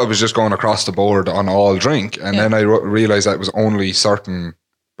 I thought it was just going across the board on all drink, and then I realised that it was only certain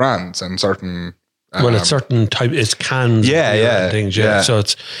brands and certain... Well, it's certain type. It's cans, and things. Yeah. So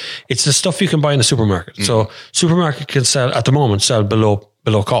it's the stuff you can buy in the supermarket. So supermarket can sell at the moment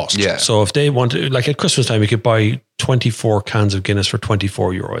below cost. Yeah. So if they want to, like at Christmas time, you could buy 24 cans of Guinness for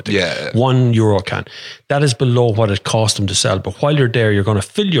 24 euro. I think. Yeah. €1 a can. That is below what it cost them to sell. But while you're there, you're going to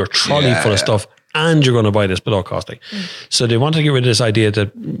fill your trolley full of stuff, and you're going to buy this below costing. So they want to get rid of this idea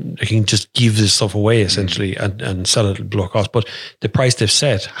that they can just give this stuff away essentially and sell it below cost. But the price they've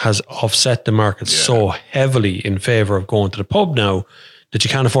set has offset the market so heavily in favour of going to the pub now that you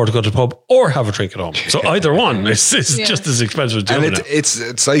can't afford to go to the pub or have a drink at home. So either one, it's just as expensive as doing And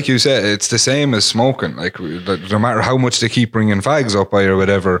it's like you said, it's the same as smoking. Like, no matter how much they keep bringing fags up by or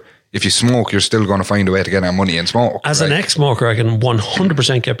whatever, if you smoke, you're still going to find a way to get that money and smoke. As an ex-smoker, I can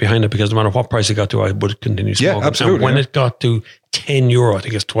 100% get behind it, because no matter what price it got to, I would continue smoking. Yeah, absolutely. And when it got to €10, I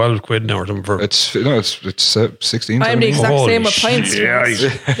think it's 12 quid now or something. For It's 16. I'm the exact Holy same with pints.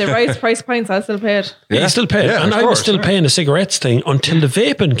 shit. They raised price of pints, I still pay it. You still pay it. Yeah, And of I was course, still paying the cigarettes thing until the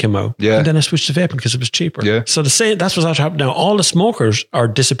vaping came out. Yeah. And then I switched to vaping because it was cheaper. Yeah. So that's what's happening now. All the smokers are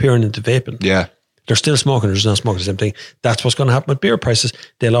disappearing into vaping. Yeah. They're still smoking, they're just not smoking the same thing. That's what's going to happen with beer prices.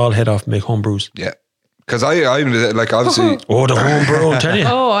 They'll all head off and make home brews. Yeah. Because I'm like, obviously... Oh, the home brew, I'll tell you.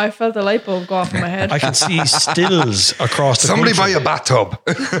 Oh, I felt the light bulb go off in my head. I can see stills across the Somebody buy country. a bathtub.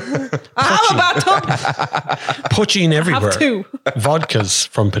 I have a bathtub. Poaching everywhere. Have two. Vodka's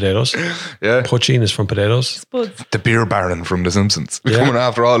from potatoes. Yeah. Poaching is from potatoes. Spuds. The beer baron from The Simpsons. Yeah. Coming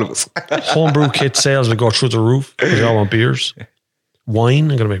after all of us. Homebrew kit sales will go through the roof. They all want beers. Wine.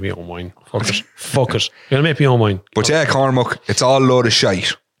 I'm going to make my own wine. Fuck it. Fuck it. I'm going to make my own wine. But yeah, Cormac, it's all a load of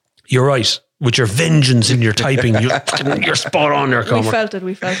shite. You're right. With your vengeance in your typing, you're spot on there, We Cormac. felt it.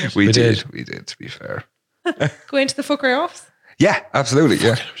 We felt it. We did. did, to be fair. Go into the fuckery offs. Yeah, absolutely.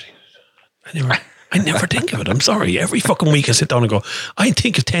 Yeah. I never think of it. I'm sorry. Every fucking week I sit down and go, I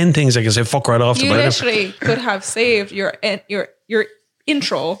think of 10 things I can say fuck right off to. You but I never- literally could have saved your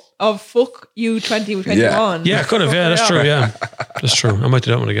intro of fuck you 2021. Yeah, I could have. Yeah, that's true. Yeah, that's true. I might do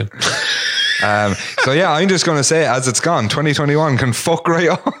that one again. So yeah, I'm just going to say, as it's gone, 2021 can fuck right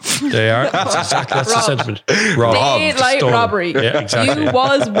off. They are. That's the sentiment. Rob. Daylight Stolen. robbery. Yeah, exactly. You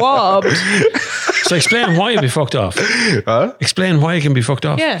was wobbed. So explain why you'd be fucked off. Huh? Explain why you can be fucked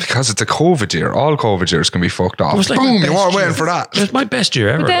off. Yeah. Because it's a COVID year. All COVID years can be fucked off. was like Boom, my you best weren't year. waiting for that. It was my best year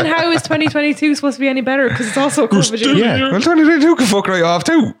ever. But then how is 2022 supposed to be any better? Because it's also a COVID year. Yeah, well, 2022 can fuck right off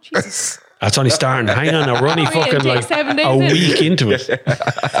too. That's only starting. Hang on, we're only fucking like 7 days a in. week into it.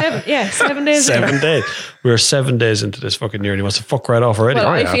 7 days. 7 days. We're 7 days into this fucking year and he wants to fuck right off already. Well,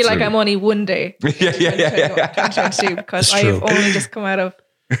 I yeah, feel like absolutely. I'm only 1 day. Yeah. 2022 because That's true. I've only just come out of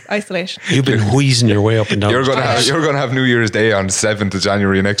isolation. You've been wheezing your way up and down. You're gonna have New Year's Day on 7th of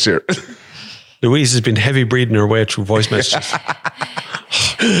January next year. Louise has been heavy breathing her way through voice messages.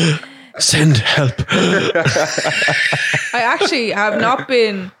 Send help. I actually have not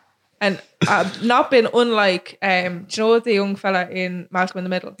been, and I've not been unlike, do you know the young fella in Malcolm in the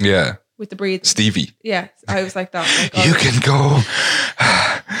Middle Yeah, with the breathing? Stevie. Yeah, I was like that. Like, oh, You can go.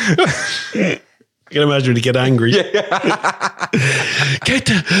 I can imagine when you get angry. Get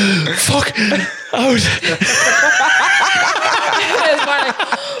the fuck out. it's more like,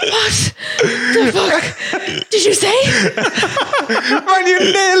 What the fuck did you say? Man, you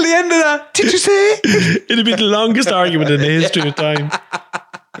nailed the end of that. Did you say? It'd be the longest argument in the history of time.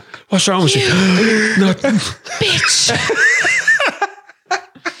 What's wrong with you? Nothing. Bitch.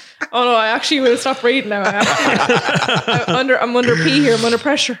 Oh no, I actually will stop reading now. I'm under P here. I'm under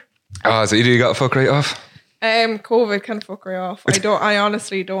pressure. Oh, so you got to fuck right off? COVID can fuck right off. I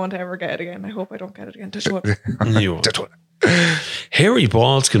honestly don't want to ever get it again. I hope I don't get it again. Touch wood. You won't. Hairy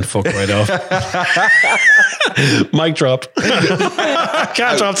balls can fuck right off. Mic drop.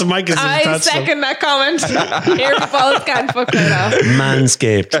 Can't drop the mic. I second that comment. Hairy balls can fuck right off.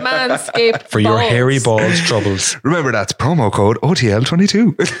 Manscaped. For your hairy balls troubles. Remember, that's promo code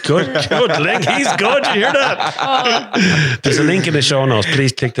OTL22. Good link. He's good. You hear that? Oh. There's a link in the show notes.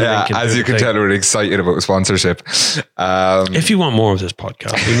 Please click the link. As you can tell, we're excited about sponsorship. If you want more of this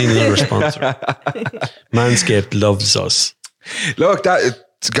podcast, we need another sponsor. Manscaped loves us. Look,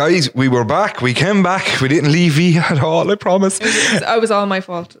 guys, we were back. We came back. We didn't leave you at all, I promise. It was all my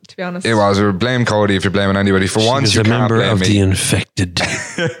fault, to be honest. It was. We were blame Cody if you're blaming anybody. For once, you can't blame me. She was a member of the infected.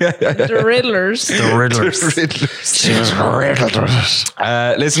 The Riddlers. She was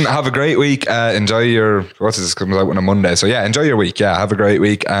Riddlers. Listen, have a great week. Enjoy your... What's this? Comes out on a Monday. So yeah, enjoy your week. Yeah, have a great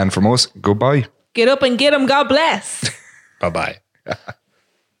week. And from us, goodbye. Get up and get 'em. God bless. Bye-bye.